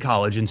earlier than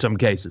college in some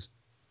cases.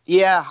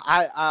 Yeah,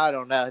 I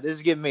don't know. This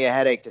is giving me a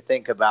headache to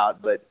think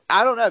about, but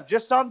I don't know.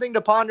 Just something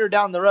to ponder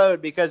down the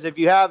road, because if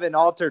you have an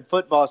altered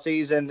football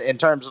season in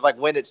terms of like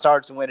when it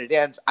starts and when it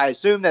ends, I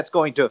assume that's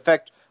going to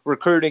affect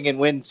recruiting and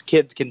when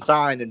kids can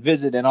sign and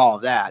visit and all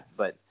of that.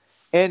 But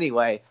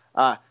anyway,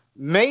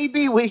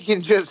 maybe we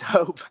can just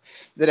hope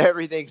that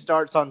everything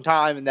starts on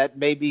time, and that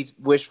may be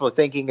wishful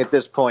thinking at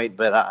this point.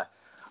 But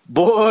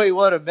boy,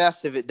 what a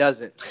mess if it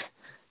doesn't.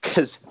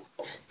 Because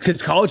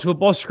college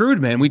football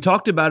screwed, man. We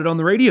talked about it on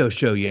the radio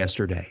show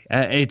yesterday.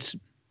 It's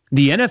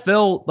the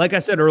NFL, like I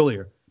said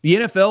earlier, the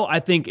NFL,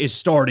 I think, is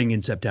starting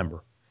in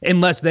September.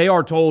 Unless they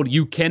are told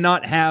you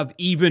cannot have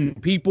even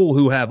people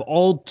who have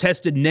all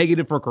tested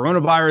negative for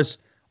coronavirus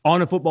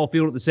on a football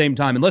field at the same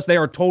time. Unless they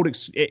are told,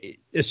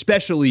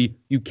 especially,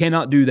 you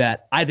cannot do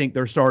that, I think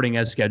they're starting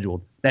as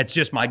scheduled. That's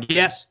just my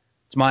guess.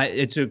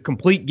 It's a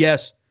complete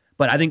guess,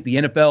 but I think the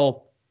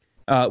NFL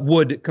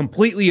would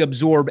completely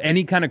absorb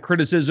any kind of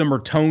criticism or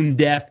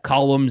tone-deaf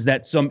columns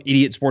that some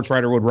idiot sports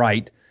writer would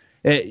write.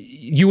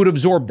 You would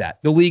absorb that.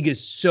 The league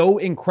is so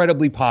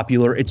incredibly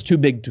popular, it's too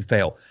big to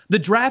fail. The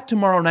draft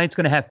tomorrow night's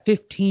going to have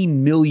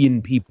 15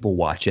 million people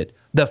watch it.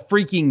 The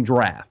freaking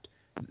draft.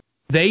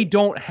 They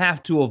don't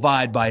have to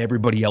abide by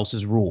everybody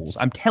else's rules.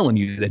 I'm telling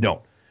you, they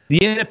don't. The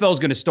NFL is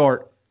going to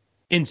start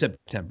in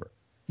September.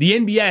 The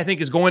NBA, I think,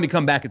 is going to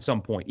come back at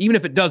some point. Even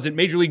if it doesn't,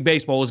 Major League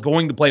Baseball is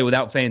going to play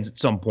without fans at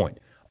some point.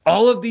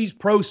 All of these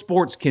pro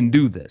sports can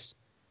do this.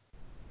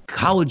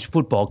 College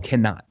football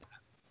cannot.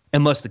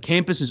 Unless the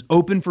campus is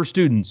open for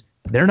students,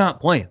 they're not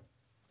playing.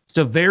 It's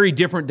a very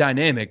different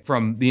dynamic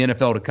from the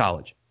NFL to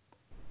college.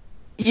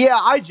 Yeah,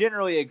 I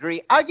generally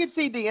agree. I could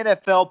see the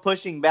NFL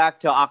pushing back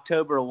to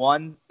October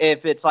 1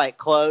 if it's like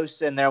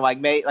close and they're like,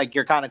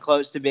 you're kind of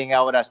close to being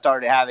able to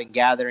start having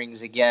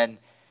gatherings again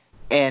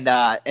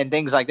and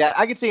things like that.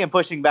 I could see them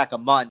pushing back a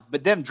month,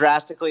 but them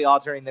drastically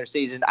altering their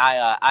season,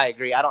 I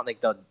agree. I don't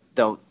think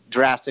they'll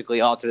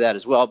drastically alter that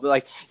as well. But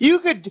like you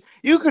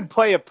could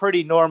play a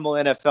pretty normal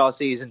NFL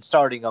season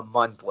starting a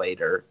month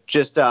later,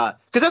 just because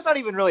that's not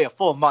even really a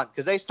full month,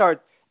 because they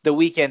start the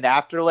weekend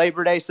after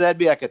Labor Day, so that'd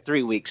be like a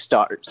 3-week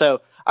start.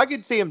 So I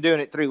could see them doing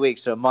it 3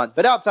 weeks to a month.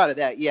 But outside of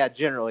that, yeah,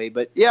 generally.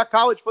 But yeah,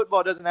 college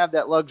football doesn't have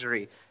that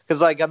luxury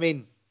because, like, I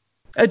mean,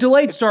 a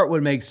delayed start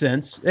would make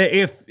sense.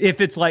 If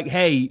it's like,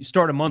 hey,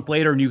 start a month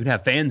later and you can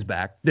have fans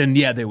back, then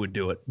yeah, they would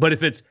do it. But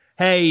if it's,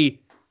 hey,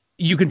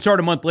 you can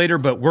start a month later,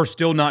 but we're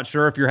still not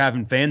sure if you're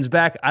having fans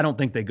back, I don't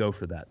think they go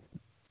for that.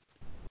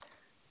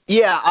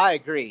 Yeah, I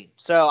agree.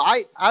 So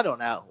I don't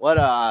know. What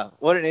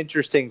an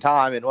interesting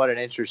time and what an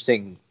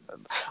interesting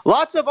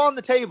lots of on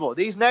the table.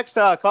 These next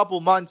couple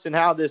months and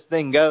how this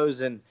thing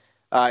goes and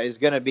is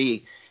going to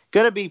be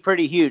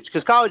pretty huge,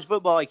 because college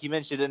football, like you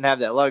mentioned, didn't have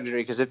that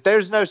luxury, because if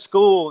there's no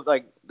school,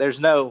 like there's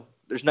no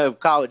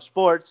college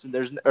sports and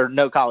there's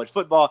no college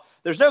football,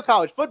 there's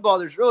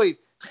really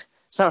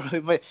it's not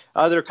really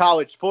other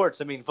college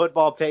sports. I mean,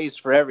 football pays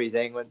for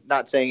everything. We're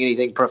not saying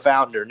anything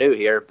profound or new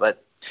here,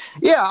 but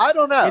yeah, I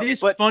don't know. It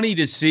is funny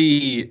to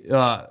see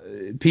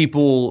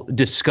people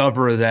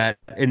discover that,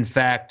 in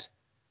fact,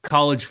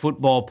 college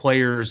football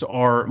players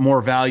are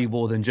more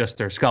valuable than just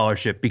their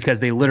scholarship because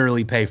they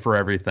literally pay for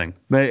everything.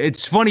 But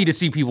it's funny to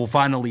see people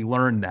finally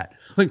learn that.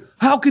 Like,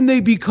 how can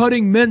they be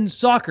cutting men's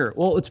soccer?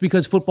 Well, it's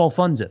because football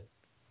funds it.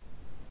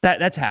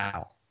 That's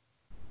how.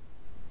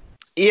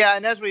 Yeah,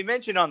 and as we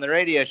mentioned on the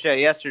radio show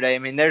yesterday, I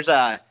mean, there's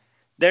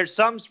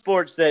some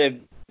sports that have,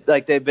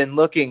 like, they've been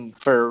looking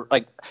for,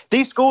 like,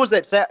 these schools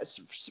that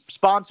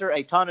sponsor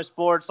a ton of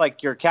sports,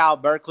 like your Cal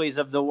Berkeleys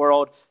of the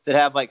world that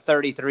have like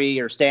 33,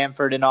 or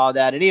Stanford and all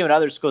that, and even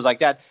other schools like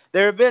that.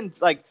 There have been,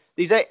 like,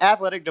 these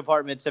athletic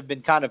departments have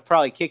been kind of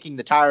probably kicking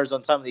the tires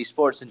on some of these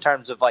sports in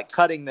terms of like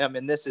cutting them,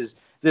 and this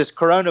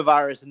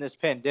coronavirus and this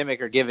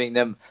pandemic are giving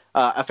them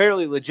a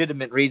fairly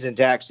legitimate reason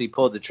to actually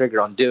pull the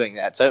trigger on doing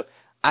that. So,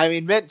 I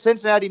mean,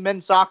 Cincinnati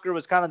men's soccer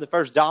was kind of the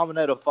first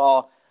domino to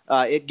fall,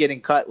 it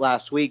getting cut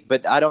last week,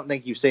 but I don't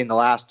think you've seen the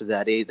last of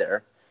that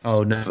either.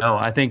 Oh, no.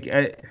 I think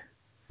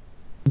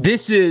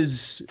this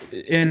is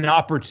an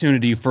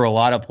opportunity for a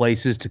lot of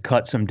places to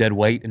cut some dead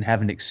weight and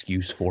have an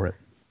excuse for it.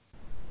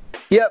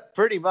 Yep,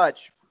 pretty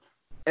much.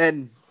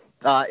 And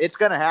it's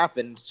going to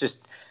happen. It's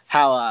just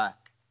how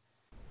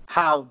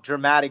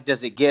dramatic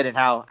does it get and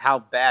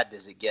how bad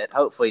does it get?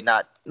 Hopefully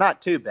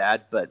not too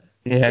bad, but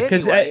yeah,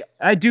 because anyway.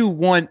 I do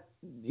want,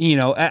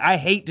 I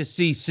hate to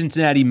see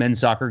Cincinnati men's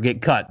soccer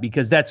get cut,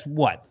 because that's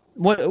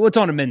what's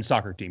on a men's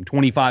soccer team,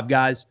 25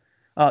 guys.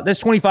 That's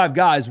 25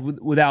 guys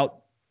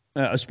without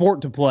a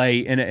sport to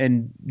play,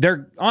 and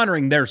they're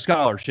honoring their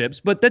scholarships,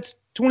 but that's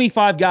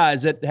 25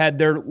 guys that had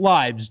their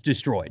lives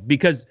destroyed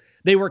because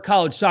they were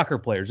college soccer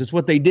players. It's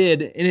what they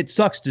did, and it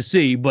sucks to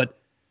see, but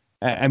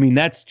I mean,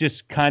 that's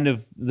just kind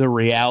of the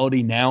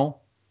reality now,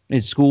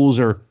 is schools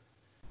are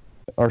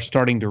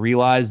starting to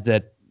realize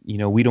that,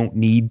 we don't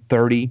need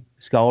 30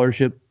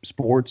 scholarship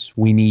sports.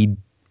 We need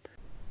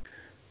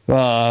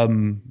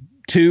 10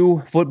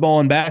 2, football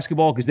and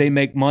basketball because they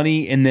make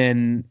money, and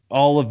then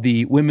all of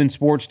the women's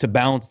sports to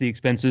balance the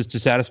expenses to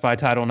satisfy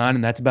Title IX,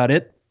 and that's about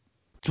it.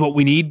 It's what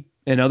we need.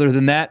 And other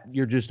than that,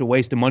 you're just a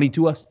waste of money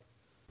to us.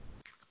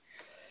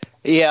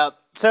 Yeah.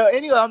 So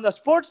anyway, on the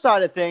sports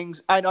side of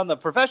things, and on the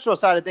professional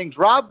side of things,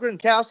 Rob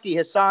Gronkowski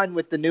has signed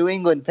with the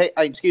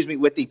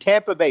with the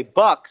Tampa Bay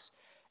Bucks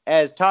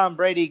as Tom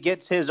Brady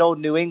gets his old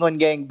New England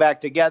gang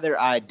back together.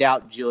 I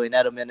doubt Julian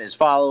Edelman is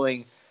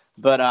following,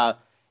 but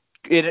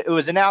it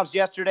was announced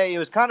yesterday. It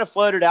was kind of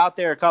floated out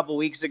there a couple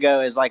weeks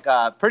ago as like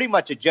pretty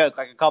much a joke,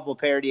 like a couple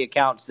parody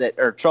accounts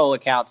or troll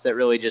accounts that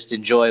really just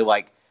enjoy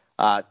like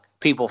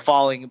people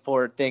falling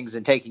for things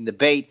and taking the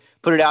bait,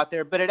 put it out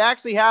there. But it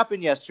actually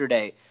happened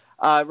yesterday.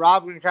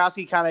 Rob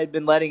Gronkowski kind of had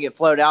been letting it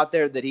float out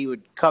there that he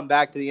would come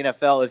back to the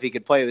NFL if he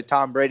could play with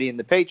Tom Brady and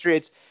the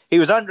Patriots. He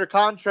was under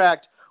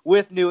contract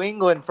with New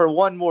England for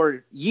one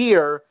more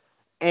year,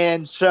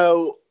 and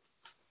so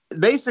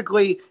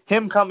basically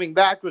him coming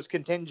back was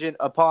contingent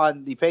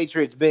upon the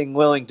Patriots being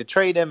willing to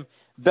trade him.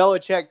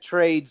 Belichick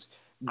trades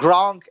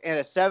Gronk and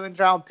a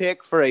 7th-round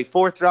pick for a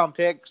 4th-round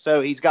pick,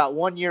 so he's got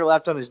 1 year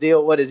left on his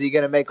deal. What is he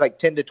going to make, like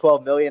 $10 to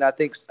 $12 million? I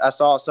think I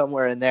saw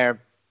somewhere in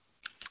there.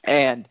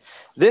 And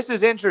this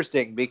is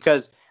interesting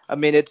because, I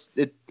mean, it's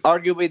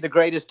arguably the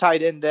greatest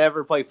tight end to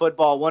ever play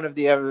football. One of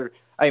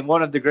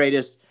the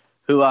greatest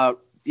who,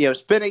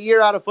 spent a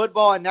year out of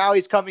football, and now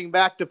he's coming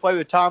back to play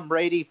with Tom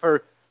Brady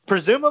for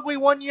presumably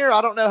 1 year.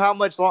 I don't know how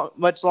much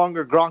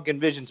longer Gronk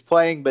envisions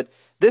playing, but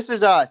this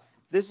is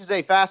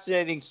a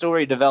fascinating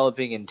story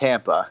developing in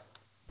Tampa.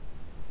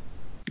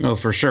 Oh,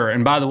 for sure.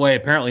 And by the way,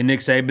 apparently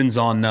Nick Saban's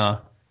on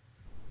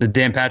the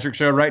Dan Patrick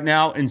Show right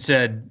now and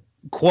said,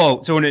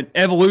 quote, so in an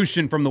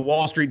evolution from the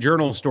Wall Street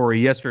Journal story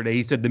yesterday,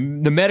 he said the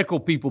medical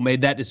people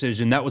made that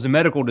decision. That was a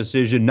medical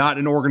decision, not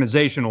an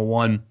organizational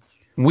one.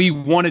 We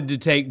wanted to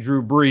take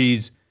Drew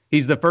Brees.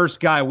 He's the first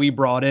guy we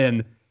brought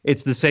in.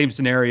 It's the same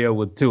scenario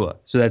with Tua.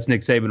 So that's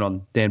Nick Saban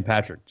on Dan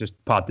Patrick. Just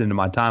popped into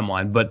my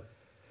timeline. But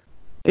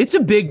it's a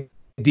big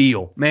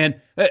deal, man.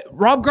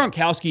 Rob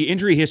Gronkowski,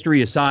 injury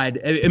history aside,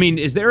 I mean,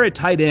 is there a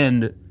tight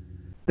end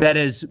that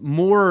is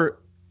more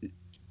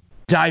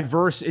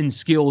diverse in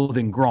skill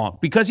than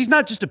Gronk? Because he's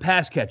not just a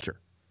pass catcher.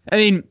 I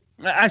mean,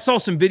 I saw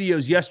some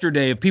videos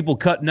yesterday of people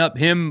cutting up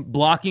him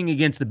blocking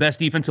against the best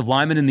defensive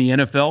lineman in the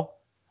NFL.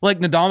 Like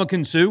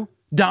Ndamukong Suh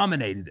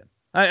dominated him.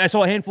 I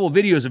saw a handful of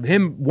videos of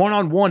him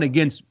one-on-one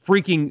against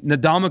freaking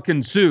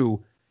Ndamukong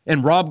Suh,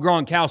 and Rob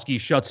Gronkowski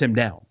shuts him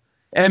down.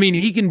 I mean,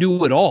 he can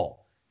do it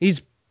all.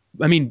 He's,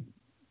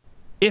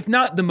 if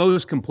not the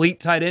most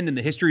complete tight end in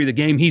the history of the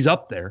game, he's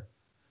up there.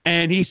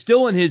 And he's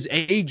still in his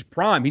age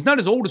prime. He's not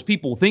as old as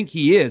people think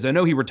he is. I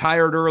know he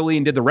retired early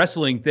and did the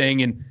wrestling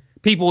thing, and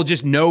people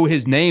just know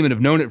his name and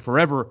have known it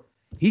forever.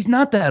 He's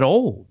not that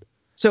old.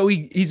 So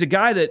he's a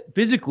guy that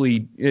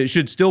physically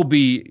should still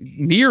be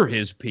near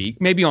his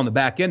peak, maybe on the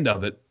back end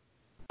of it,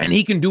 and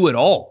he can do it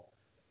all.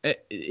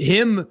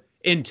 Him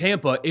in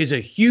Tampa is a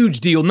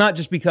huge deal, not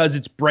just because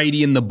it's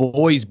Brady and the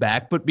boys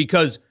back, but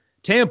because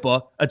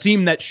Tampa, a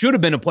team that should have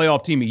been a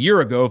playoff team a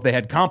year ago if they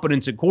had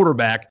competence at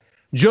quarterback,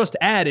 just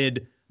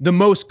added the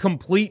most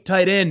complete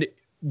tight end,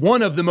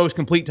 one of the most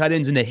complete tight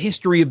ends in the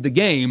history of the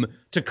game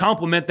to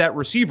complement that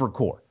receiver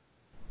core.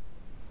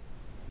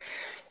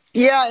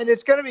 Yeah, and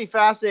it's going to be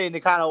fascinating to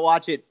kind of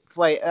watch it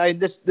play. I mean,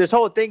 this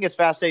whole thing is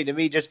fascinating to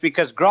me just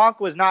because Gronk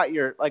was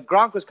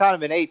Gronk was kind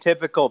of an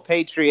atypical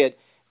Patriot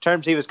in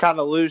terms he was kind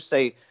of loose,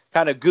 a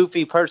kind of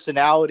goofy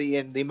personality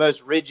in the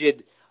most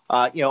rigid,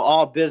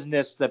 all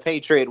business, the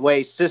Patriot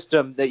way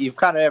system that you've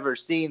kind of ever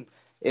seen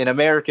in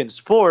American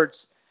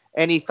sports.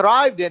 And he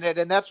thrived in it,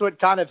 and that's what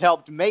kind of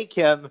helped make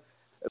him.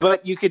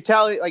 But you could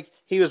tell,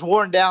 he was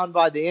worn down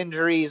by the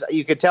injuries.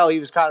 You could tell he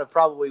was kind of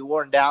probably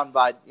worn down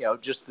by,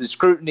 just the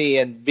scrutiny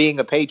and being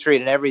a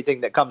Patriot and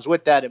everything that comes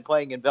with that and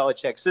playing in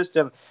Belichick's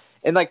system.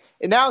 And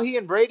now he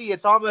and Brady,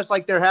 it's almost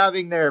like they're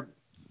having not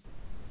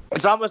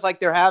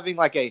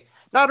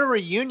a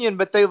reunion,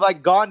 but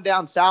they've gone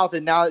down south,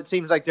 and now it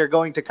seems like they're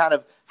going to kind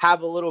of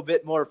have a little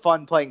bit more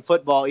fun playing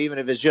football, even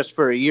if it's just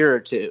for a year or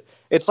two.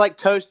 It's like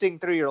coasting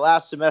through your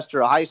last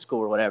semester of high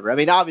school or whatever. I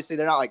mean, obviously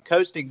they're not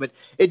coasting, but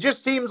it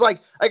just seems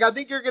like I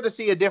think you're going to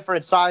see a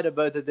different side of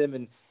both of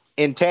them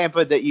in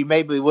Tampa that you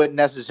maybe wouldn't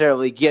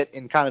necessarily get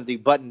in kind of the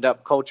buttoned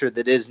up culture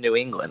that is New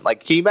England.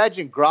 Can you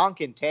imagine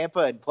Gronk in Tampa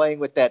and playing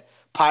with that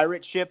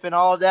pirate ship and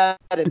all of that,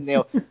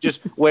 and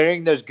just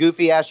wearing those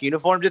goofy ass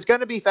uniforms? It's going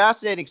to be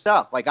fascinating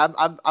stuff.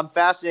 I'm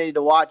fascinated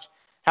to watch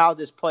how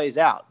this plays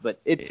out, but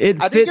I think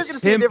you're going to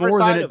see a different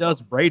side of it. It does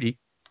Brady.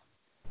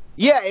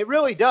 Yeah, it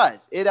really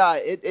does.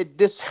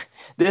 This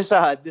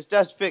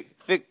does fit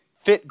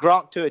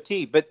Gronk to a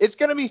T, but it's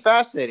going to be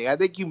fascinating. I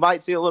think you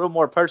might see a little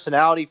more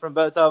personality from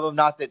both of them.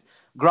 Not that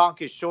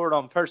Gronk is short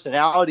on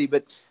personality,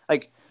 but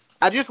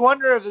I just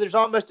wonder if there's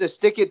almost a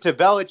stick it to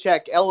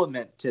Belichick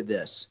element to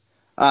this.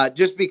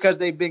 Just because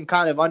they've been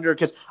kind of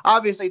because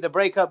obviously the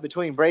breakup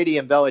between Brady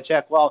and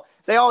Belichick, well,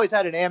 they always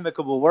had an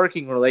amicable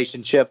working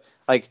relationship.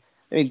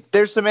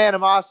 There's some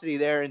animosity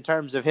there in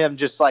terms of him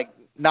just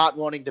not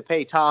wanting to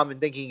pay Tom and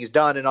thinking he's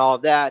done and all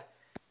of that.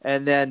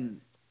 And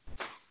then,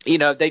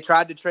 they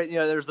tried to trade,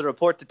 there's the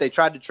report that they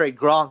tried to trade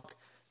Gronk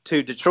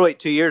to Detroit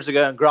 2 years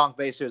ago, and Gronk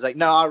basically was like,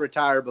 no, I'll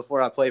retire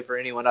before I play for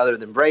anyone other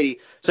than Brady.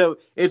 So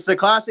it's the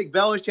classic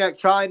Belichick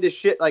trying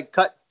to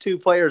cut two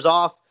players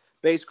off,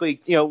 basically,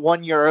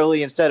 1 year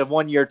early instead of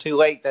 1 year too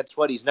late. That's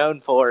what he's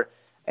known for.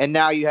 And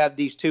now you have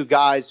these two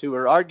guys who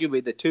are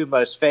arguably the two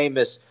most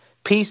famous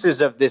pieces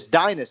of this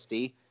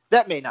dynasty.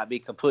 That may not be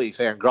completely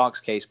fair in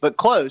Gronk's case, but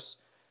close.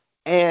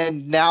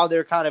 And now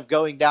they're kind of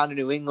going down to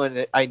New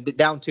England,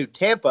 down to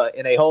Tampa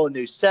in a whole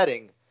new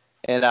setting.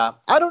 And I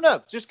don't know.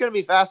 It's just going to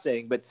be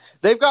fascinating. But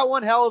they've got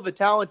one hell of a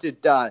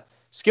talented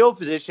skill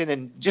position.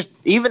 And just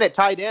even at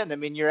tight end, I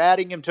mean, you're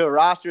adding him to a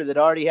roster that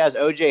already has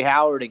O.J.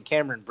 Howard and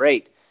Cameron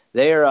Brate.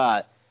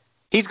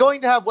 He's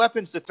going to have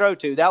weapons to throw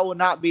to. That will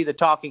not be the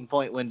talking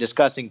point when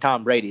discussing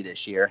Tom Brady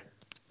this year.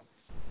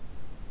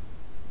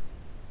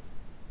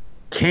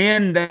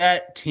 Can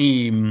that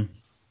team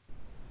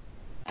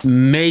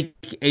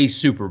make a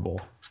Super Bowl?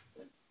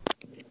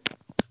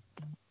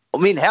 I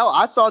mean, hell,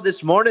 I saw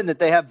this morning that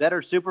they have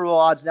better Super Bowl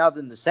odds now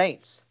than the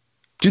Saints.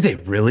 Do they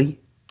really?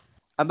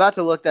 I'm about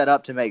to look that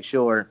up to make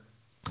sure.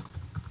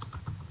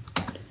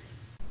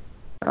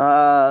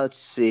 Let's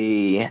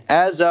see.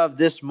 As of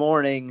this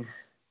morning,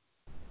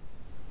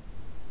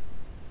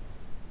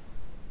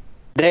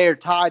 they are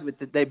tied with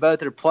they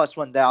both are plus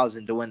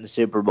 1,000 to win the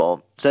Super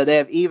Bowl. So they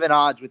have even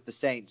odds with the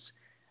Saints.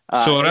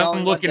 So what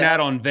I'm looking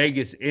at on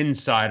Vegas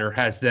Insider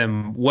has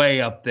them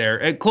way up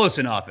there. Close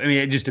enough. I mean,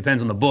 it just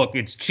depends on the book.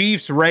 It's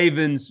Chiefs,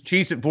 Ravens,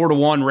 Chiefs at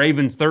 4-1,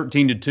 Ravens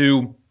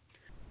 13-2,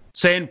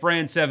 San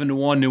Fran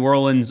 7-1, New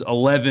Orleans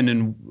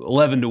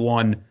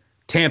 11-1,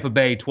 Tampa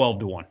Bay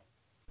 12-1.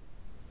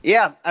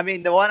 Yeah, I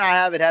mean, the one I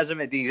have, it has them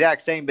at the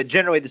exact same, but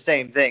generally the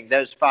same thing.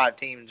 Those five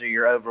teams are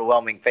your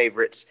overwhelming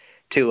favorites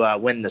to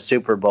win the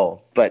Super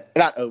Bowl. But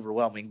not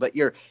overwhelming, but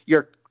your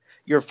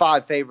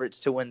five favorites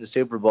to win the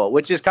Super Bowl,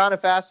 which is kind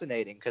of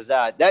fascinating because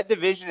that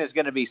division is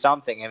going to be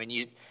something. I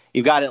mean,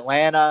 you've got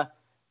Atlanta,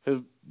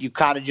 who you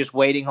kind of just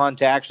waiting on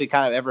to actually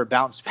kind of ever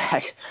bounce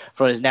back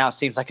from what now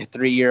seems like a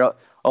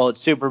 3-year-old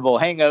Super Bowl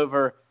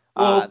hangover.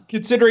 Well,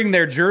 considering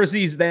their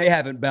jerseys, they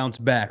haven't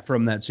bounced back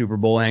from that Super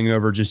Bowl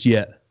hangover just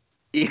yet.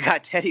 You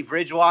got Teddy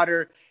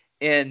Bridgewater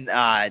in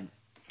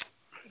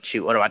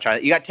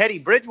you got Teddy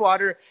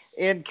Bridgewater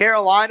in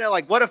Carolina.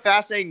 Like, what a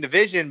fascinating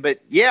division.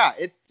 But yeah,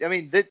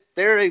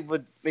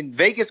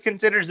 Vegas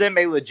considers them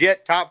a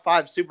legit top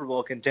 5 Super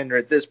Bowl contender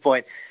at this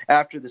point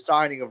after the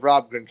signing of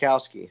Rob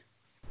Gronkowski.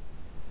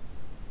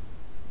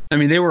 I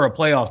mean, they were a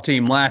playoff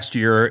team last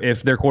year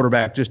if their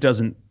quarterback just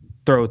doesn't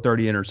throw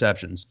 30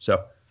 interceptions.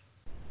 So,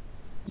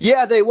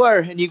 yeah, they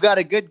were. And you've got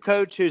a good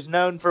coach who's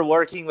known for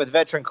working with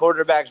veteran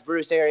quarterbacks.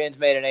 Bruce Arians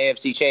made an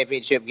AFC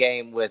Championship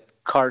game with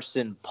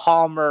Carson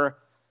Palmer.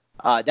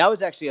 That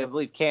was actually, I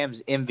believe,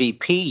 Cam's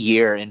MVP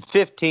year in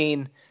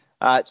 2015.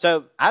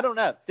 So I don't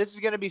know. This is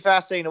going to be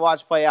fascinating to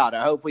watch play out.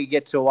 I hope we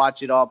get to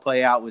watch it all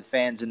play out with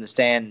fans in the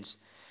stands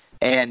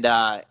and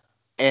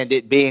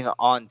it being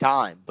on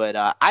time. But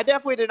I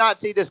definitely did not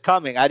see this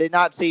coming. I did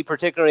not see,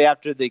 particularly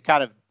after the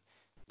kind of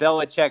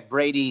Belichick,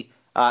 Brady,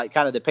 kind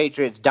of the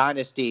Patriots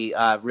dynasty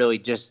really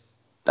just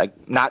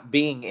like not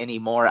being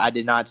anymore. I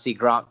did not see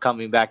Gronk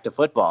coming back to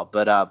football.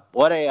 But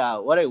what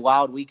a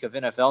wild week of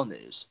NFL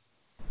news.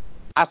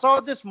 I saw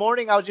it this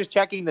morning. I was just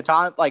checking the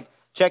time,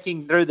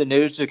 checking through the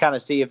news to kind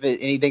of see if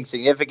anything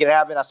significant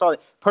happened. I saw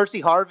that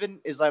Percy Harvin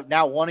is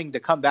now wanting to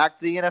come back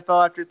to the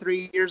NFL after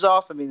 3 years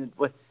off. I mean,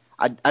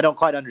 I don't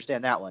quite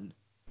understand that one.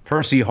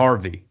 Percy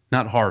Harvey,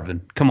 not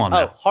Harvin. Come on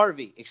now. Oh,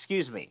 Harvey.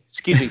 Excuse me,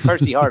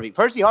 Percy Harvey.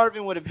 Percy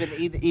Harvin would have been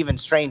even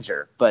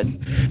stranger, but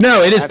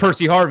no, it is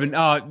Percy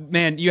Harvin.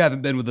 Man, you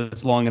haven't been with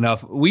us long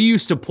enough. We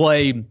used to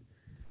play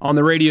on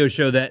the radio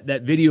show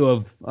that video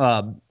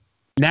of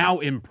now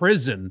in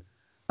prison.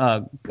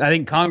 I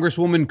think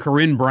Congresswoman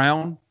Corinne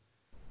Brown,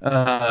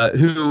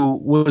 who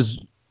was,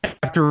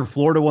 after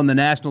Florida won the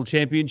national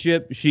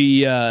championship,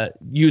 she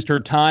used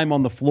her time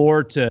on the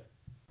floor to,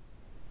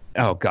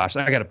 oh gosh,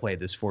 I got to play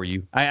this for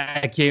you.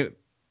 I can't,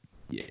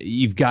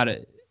 you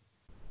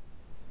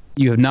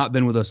have not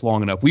been with us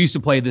long enough. We used to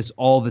play this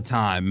all the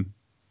time.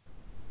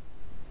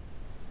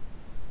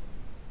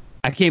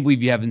 I can't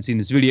believe you haven't seen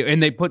this video.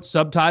 And they put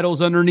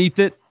subtitles underneath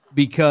it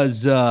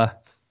because,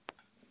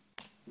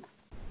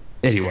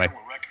 anyway.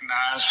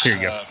 Here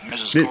you go.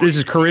 This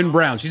is Corinne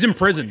Brown. She's in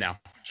prison now.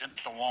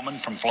 Gentlewoman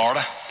from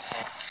Florida.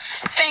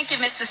 Thank you,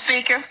 Mr.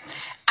 Speaker.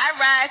 I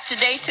rise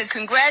today to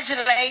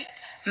congratulate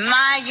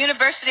my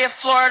University of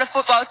Florida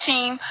football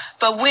team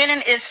for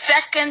winning its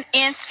second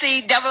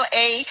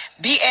NCAA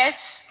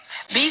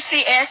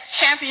BCS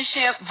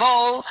Championship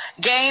Bowl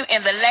game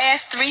in the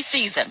last 3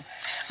 seasons.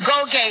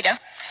 Go Gator.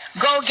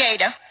 Go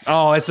Gator.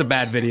 Oh, it's a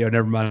bad video.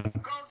 Never mind.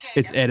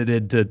 It's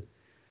edited to...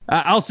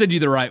 I'll send you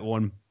the right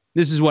one.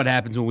 This is what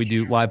happens when we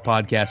do live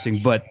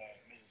podcasting, but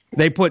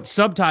they put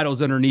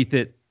subtitles underneath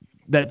it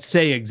that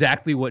say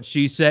exactly what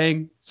she's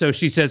saying. So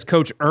she says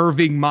Coach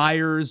Irving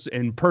Myers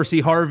and Percy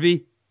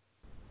Harvey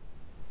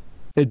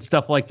and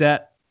stuff like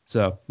that.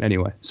 So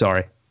anyway,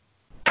 sorry.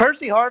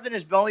 Percy Harvin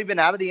has only been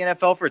out of the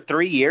NFL for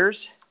 3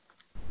 years.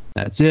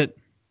 That's it.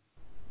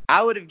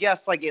 I would have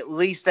guessed like at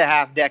least a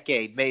half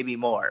decade, maybe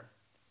more.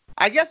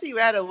 I guess he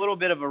had a little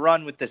bit of a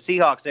run with the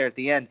Seahawks there at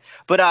the end.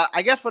 But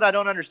I guess what I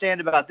don't understand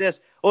about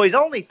this, well, he's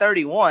only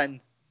 31.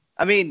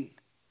 I mean,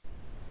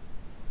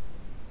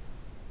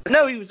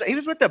 no, he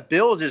was with the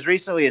Bills as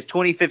recently as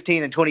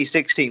 2015 and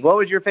 2016. What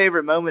was your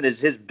favorite moment as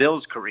his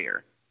Bills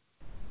career?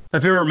 My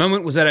favorite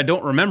moment was that I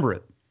don't remember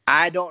it.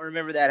 I don't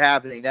remember that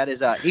happening. That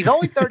is, he's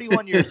only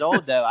 31 years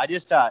old, though. I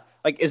just,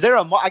 is there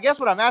I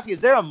guess what I'm asking,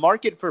 is there a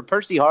market for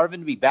Percy Harvin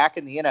to be back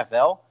in the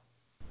NFL?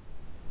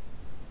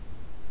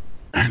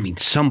 I mean,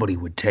 somebody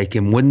would take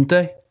him, wouldn't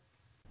they?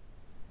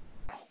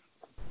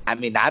 I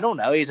mean, I don't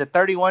know. He's a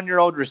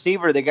 31-year-old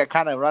receiver that got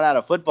kind of run out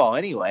of football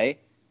anyway.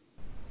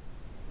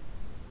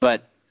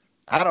 But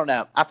I don't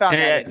know. I found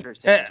that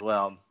interesting as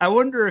well. I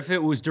wonder if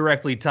it was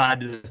directly tied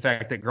to the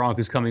fact that Gronk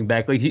is coming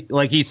back.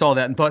 Like he saw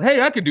that and thought,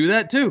 hey, I could do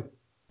that too.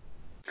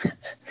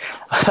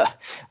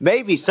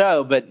 Maybe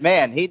so, but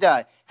man,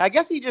 I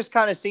guess he just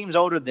kind of seems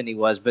older than he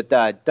was. But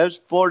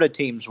those Florida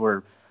teams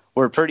were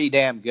pretty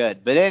damn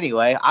good. But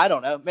anyway, I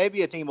don't know.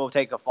 Maybe a team will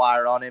take a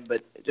flyer on him,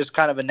 but just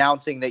kind of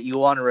announcing that you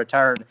want to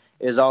return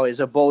is always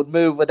a bold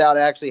move without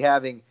actually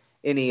having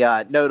any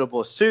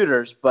notable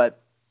suitors.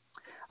 But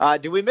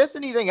did we miss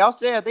anything else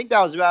today? I think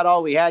that was about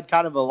all we had.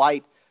 Kind of a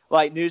light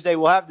news day.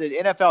 We'll have the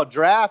NFL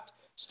draft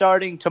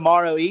starting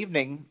tomorrow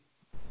evening,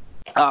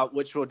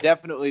 which will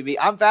definitely be.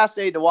 I'm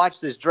fascinated to watch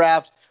this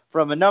draft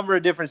from a number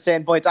of different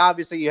standpoints.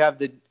 Obviously, you have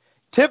the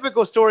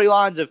typical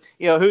storylines of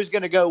who's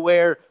going to go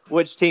where,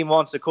 which team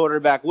wants a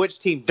quarterback, which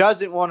team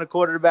doesn't want a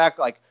quarterback,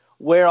 like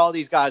where all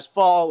these guys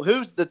fall.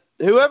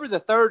 Whoever the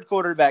third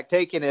quarterback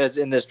taken is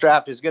in this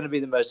draft is going to be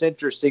the most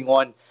interesting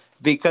one,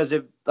 because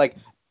if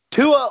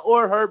Tua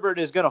or Herbert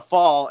is going to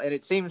fall, and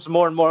it seems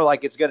more and more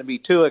like it's going to be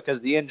Tua because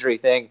of the injury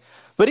thing.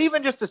 But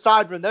even just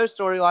aside from those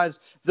storylines,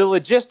 the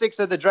logistics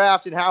of the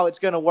draft and how it's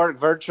going to work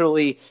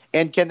virtually,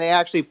 and can they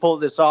actually pull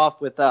this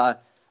off with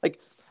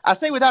I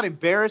say without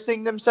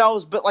embarrassing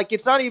themselves, but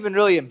it's not even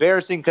really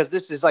embarrassing because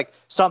this is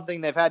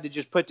something they've had to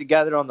just put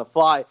together on the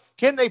fly.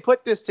 Can they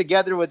put this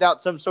together without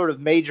some sort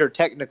of major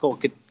technical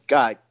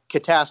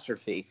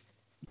catastrophe?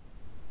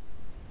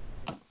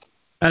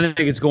 I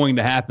think it's going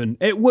to happen,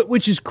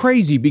 which is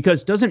crazy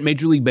because doesn't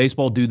Major League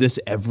Baseball do this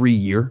every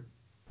year?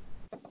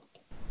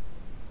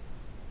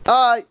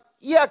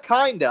 Yeah,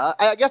 kinda.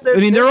 I guess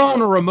they're all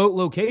in a remote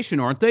location,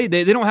 aren't they?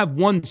 They don't have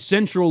one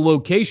central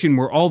location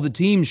where all the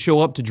teams show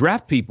up to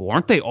draft people,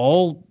 aren't they?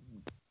 All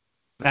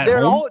at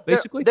home,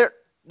 basically. They're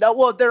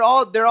all at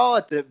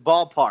the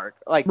ballpark.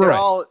 They're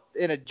all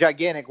in a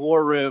gigantic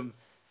war room.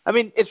 I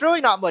mean, it's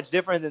really not much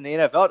different than the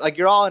NFL.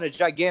 You're all in a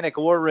gigantic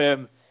war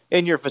room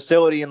in your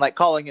facility and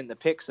calling in the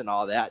picks and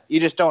all that. You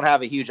just don't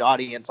have a huge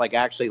audience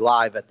actually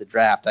live at the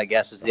draft, I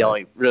guess, is the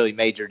only really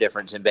major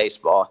difference in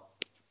baseball.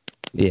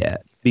 Yeah,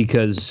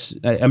 because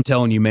I'm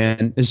telling you,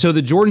 man. So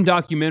the Jordan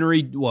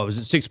documentary, what was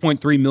it,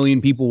 6.3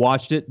 million people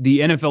watched it. The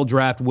NFL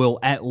draft will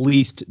at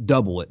least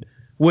double it,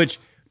 which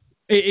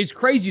is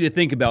crazy to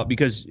think about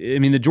because, I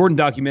mean, the Jordan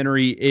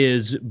documentary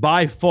is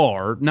by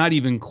far, not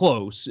even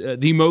close,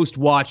 the most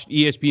watched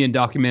ESPN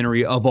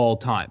documentary of all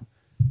time.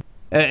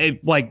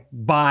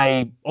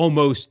 By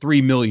almost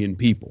 3 million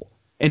people.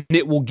 And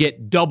it will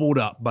get doubled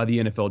up by the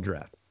NFL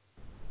draft.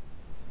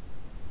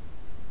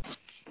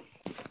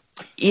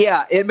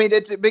 Yeah, I mean,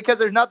 it's because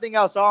there's nothing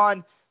else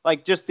on,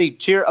 just the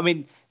cheer. I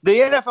mean, the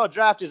NFL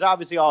draft is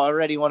obviously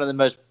already one of the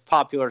most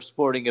popular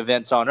sporting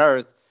events on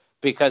earth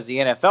because the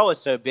NFL is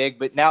so big,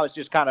 but now it's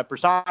just kind of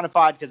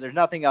personified because there's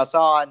nothing else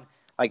on.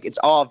 It's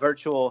all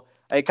virtual.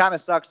 It kind of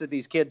sucks that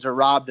these kids are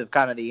robbed of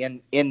kind of the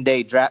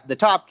in-day draft. The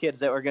top kids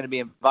that were going to be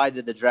invited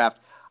to the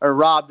draft are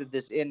robbed of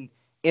this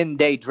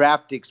in-day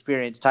draft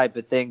experience type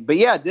of thing. But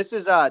yeah, this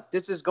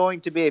is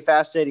going to be a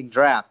fascinating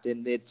draft,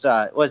 and it's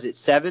was it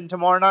 7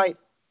 tomorrow night?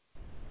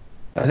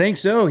 I think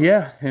so,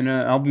 yeah. And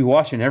I'll be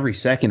watching every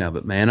second of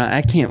it, man.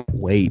 I can't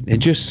wait.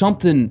 It's just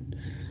something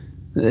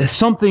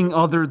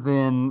other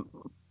than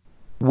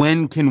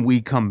when can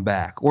we come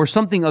back, or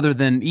something other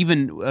than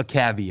even a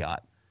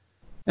caveat.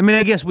 I mean,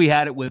 I guess we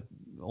had it with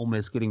Ole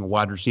Miss getting a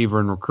wide receiver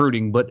and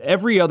recruiting, but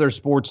every other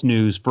sports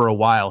news for a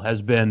while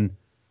has been,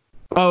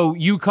 oh,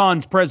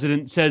 UConn's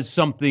president says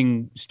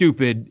something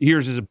stupid,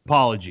 here's his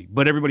apology.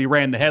 But everybody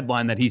ran the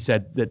headline that he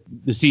said that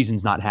the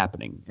season's not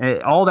happening.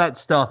 All that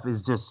stuff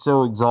is just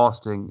so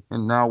exhausting,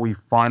 and now we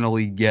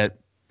finally get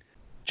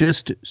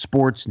just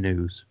sports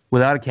news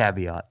without a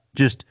caveat.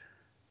 Just,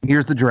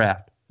 here's the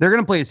draft. They're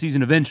going to play a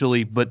season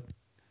eventually, but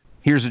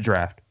here's a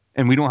draft.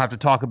 And we don't have to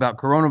talk about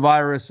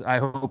coronavirus. I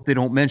hope they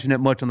don't mention it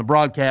much on the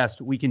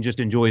broadcast. We can just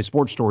enjoy a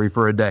sports story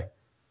for a day.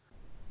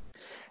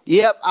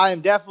 Yep, I am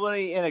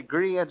definitely in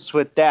agreement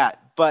with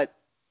that. But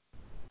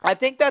I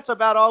think that's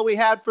about all we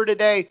had for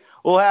today.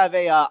 We'll have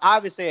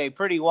obviously a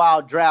pretty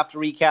wild draft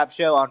recap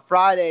show on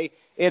Friday,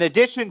 in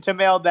addition to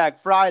Mailbag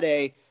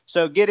Friday.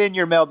 So get in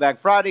your Mailbag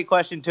Friday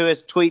question to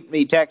us, tweet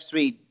me, text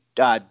me,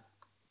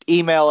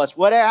 email us,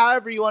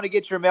 however you want to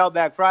get your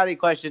Mailbag Friday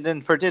question,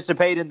 then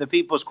participate in the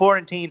People's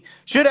Quarantine.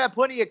 Should have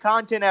plenty of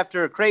content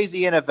after a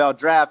crazy NFL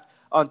draft.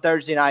 on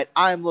Thursday night.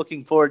 I'm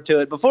looking forward to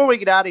it. Before we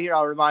get out of here,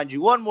 I'll remind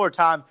you one more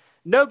time,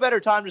 no better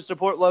time to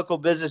support local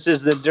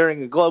businesses than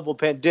during a global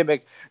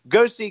pandemic.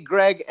 Go see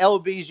Greg,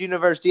 LB's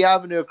University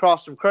Avenue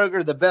across from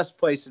Kroger, the best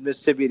place in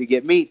Mississippi to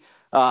get meat.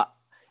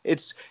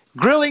 It's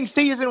grilling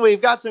season.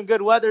 We've got some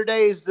good weather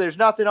days. There's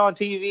nothing on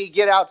TV.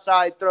 Get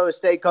outside, throw a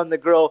steak on the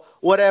grill,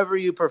 whatever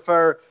you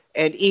prefer,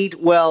 and eat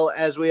well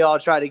as we all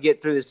try to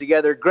get through this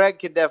together. Greg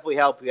can definitely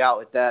help you out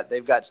with that.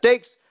 They've got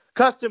steaks,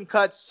 custom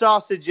cuts,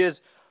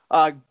 sausages,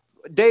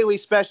 daily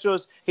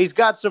specials. He's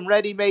got some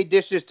ready-made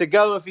dishes to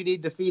go if you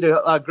need to feed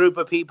a group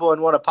of people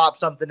and want to pop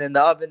something in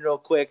the oven real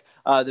quick.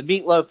 The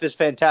meatloaf is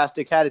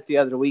fantastic. Had it the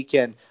other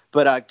weekend.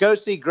 But go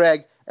see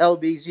Greg,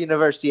 LB's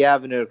University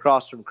Avenue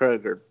across from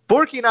Kroger.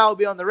 Borky and I will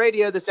be on the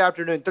radio this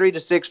afternoon, 3 to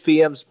 6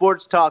 p.m.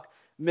 Sports Talk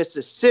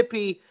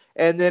Mississippi.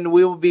 And then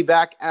we will be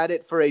back at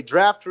it for a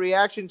draft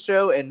reaction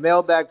show and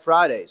Mailbag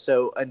Friday.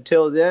 So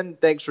until then,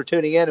 thanks for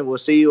tuning in, and we'll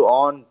see you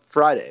on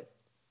Friday.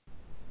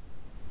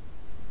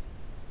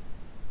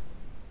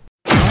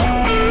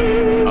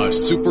 A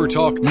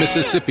SuperTalk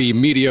Mississippi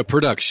media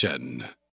production.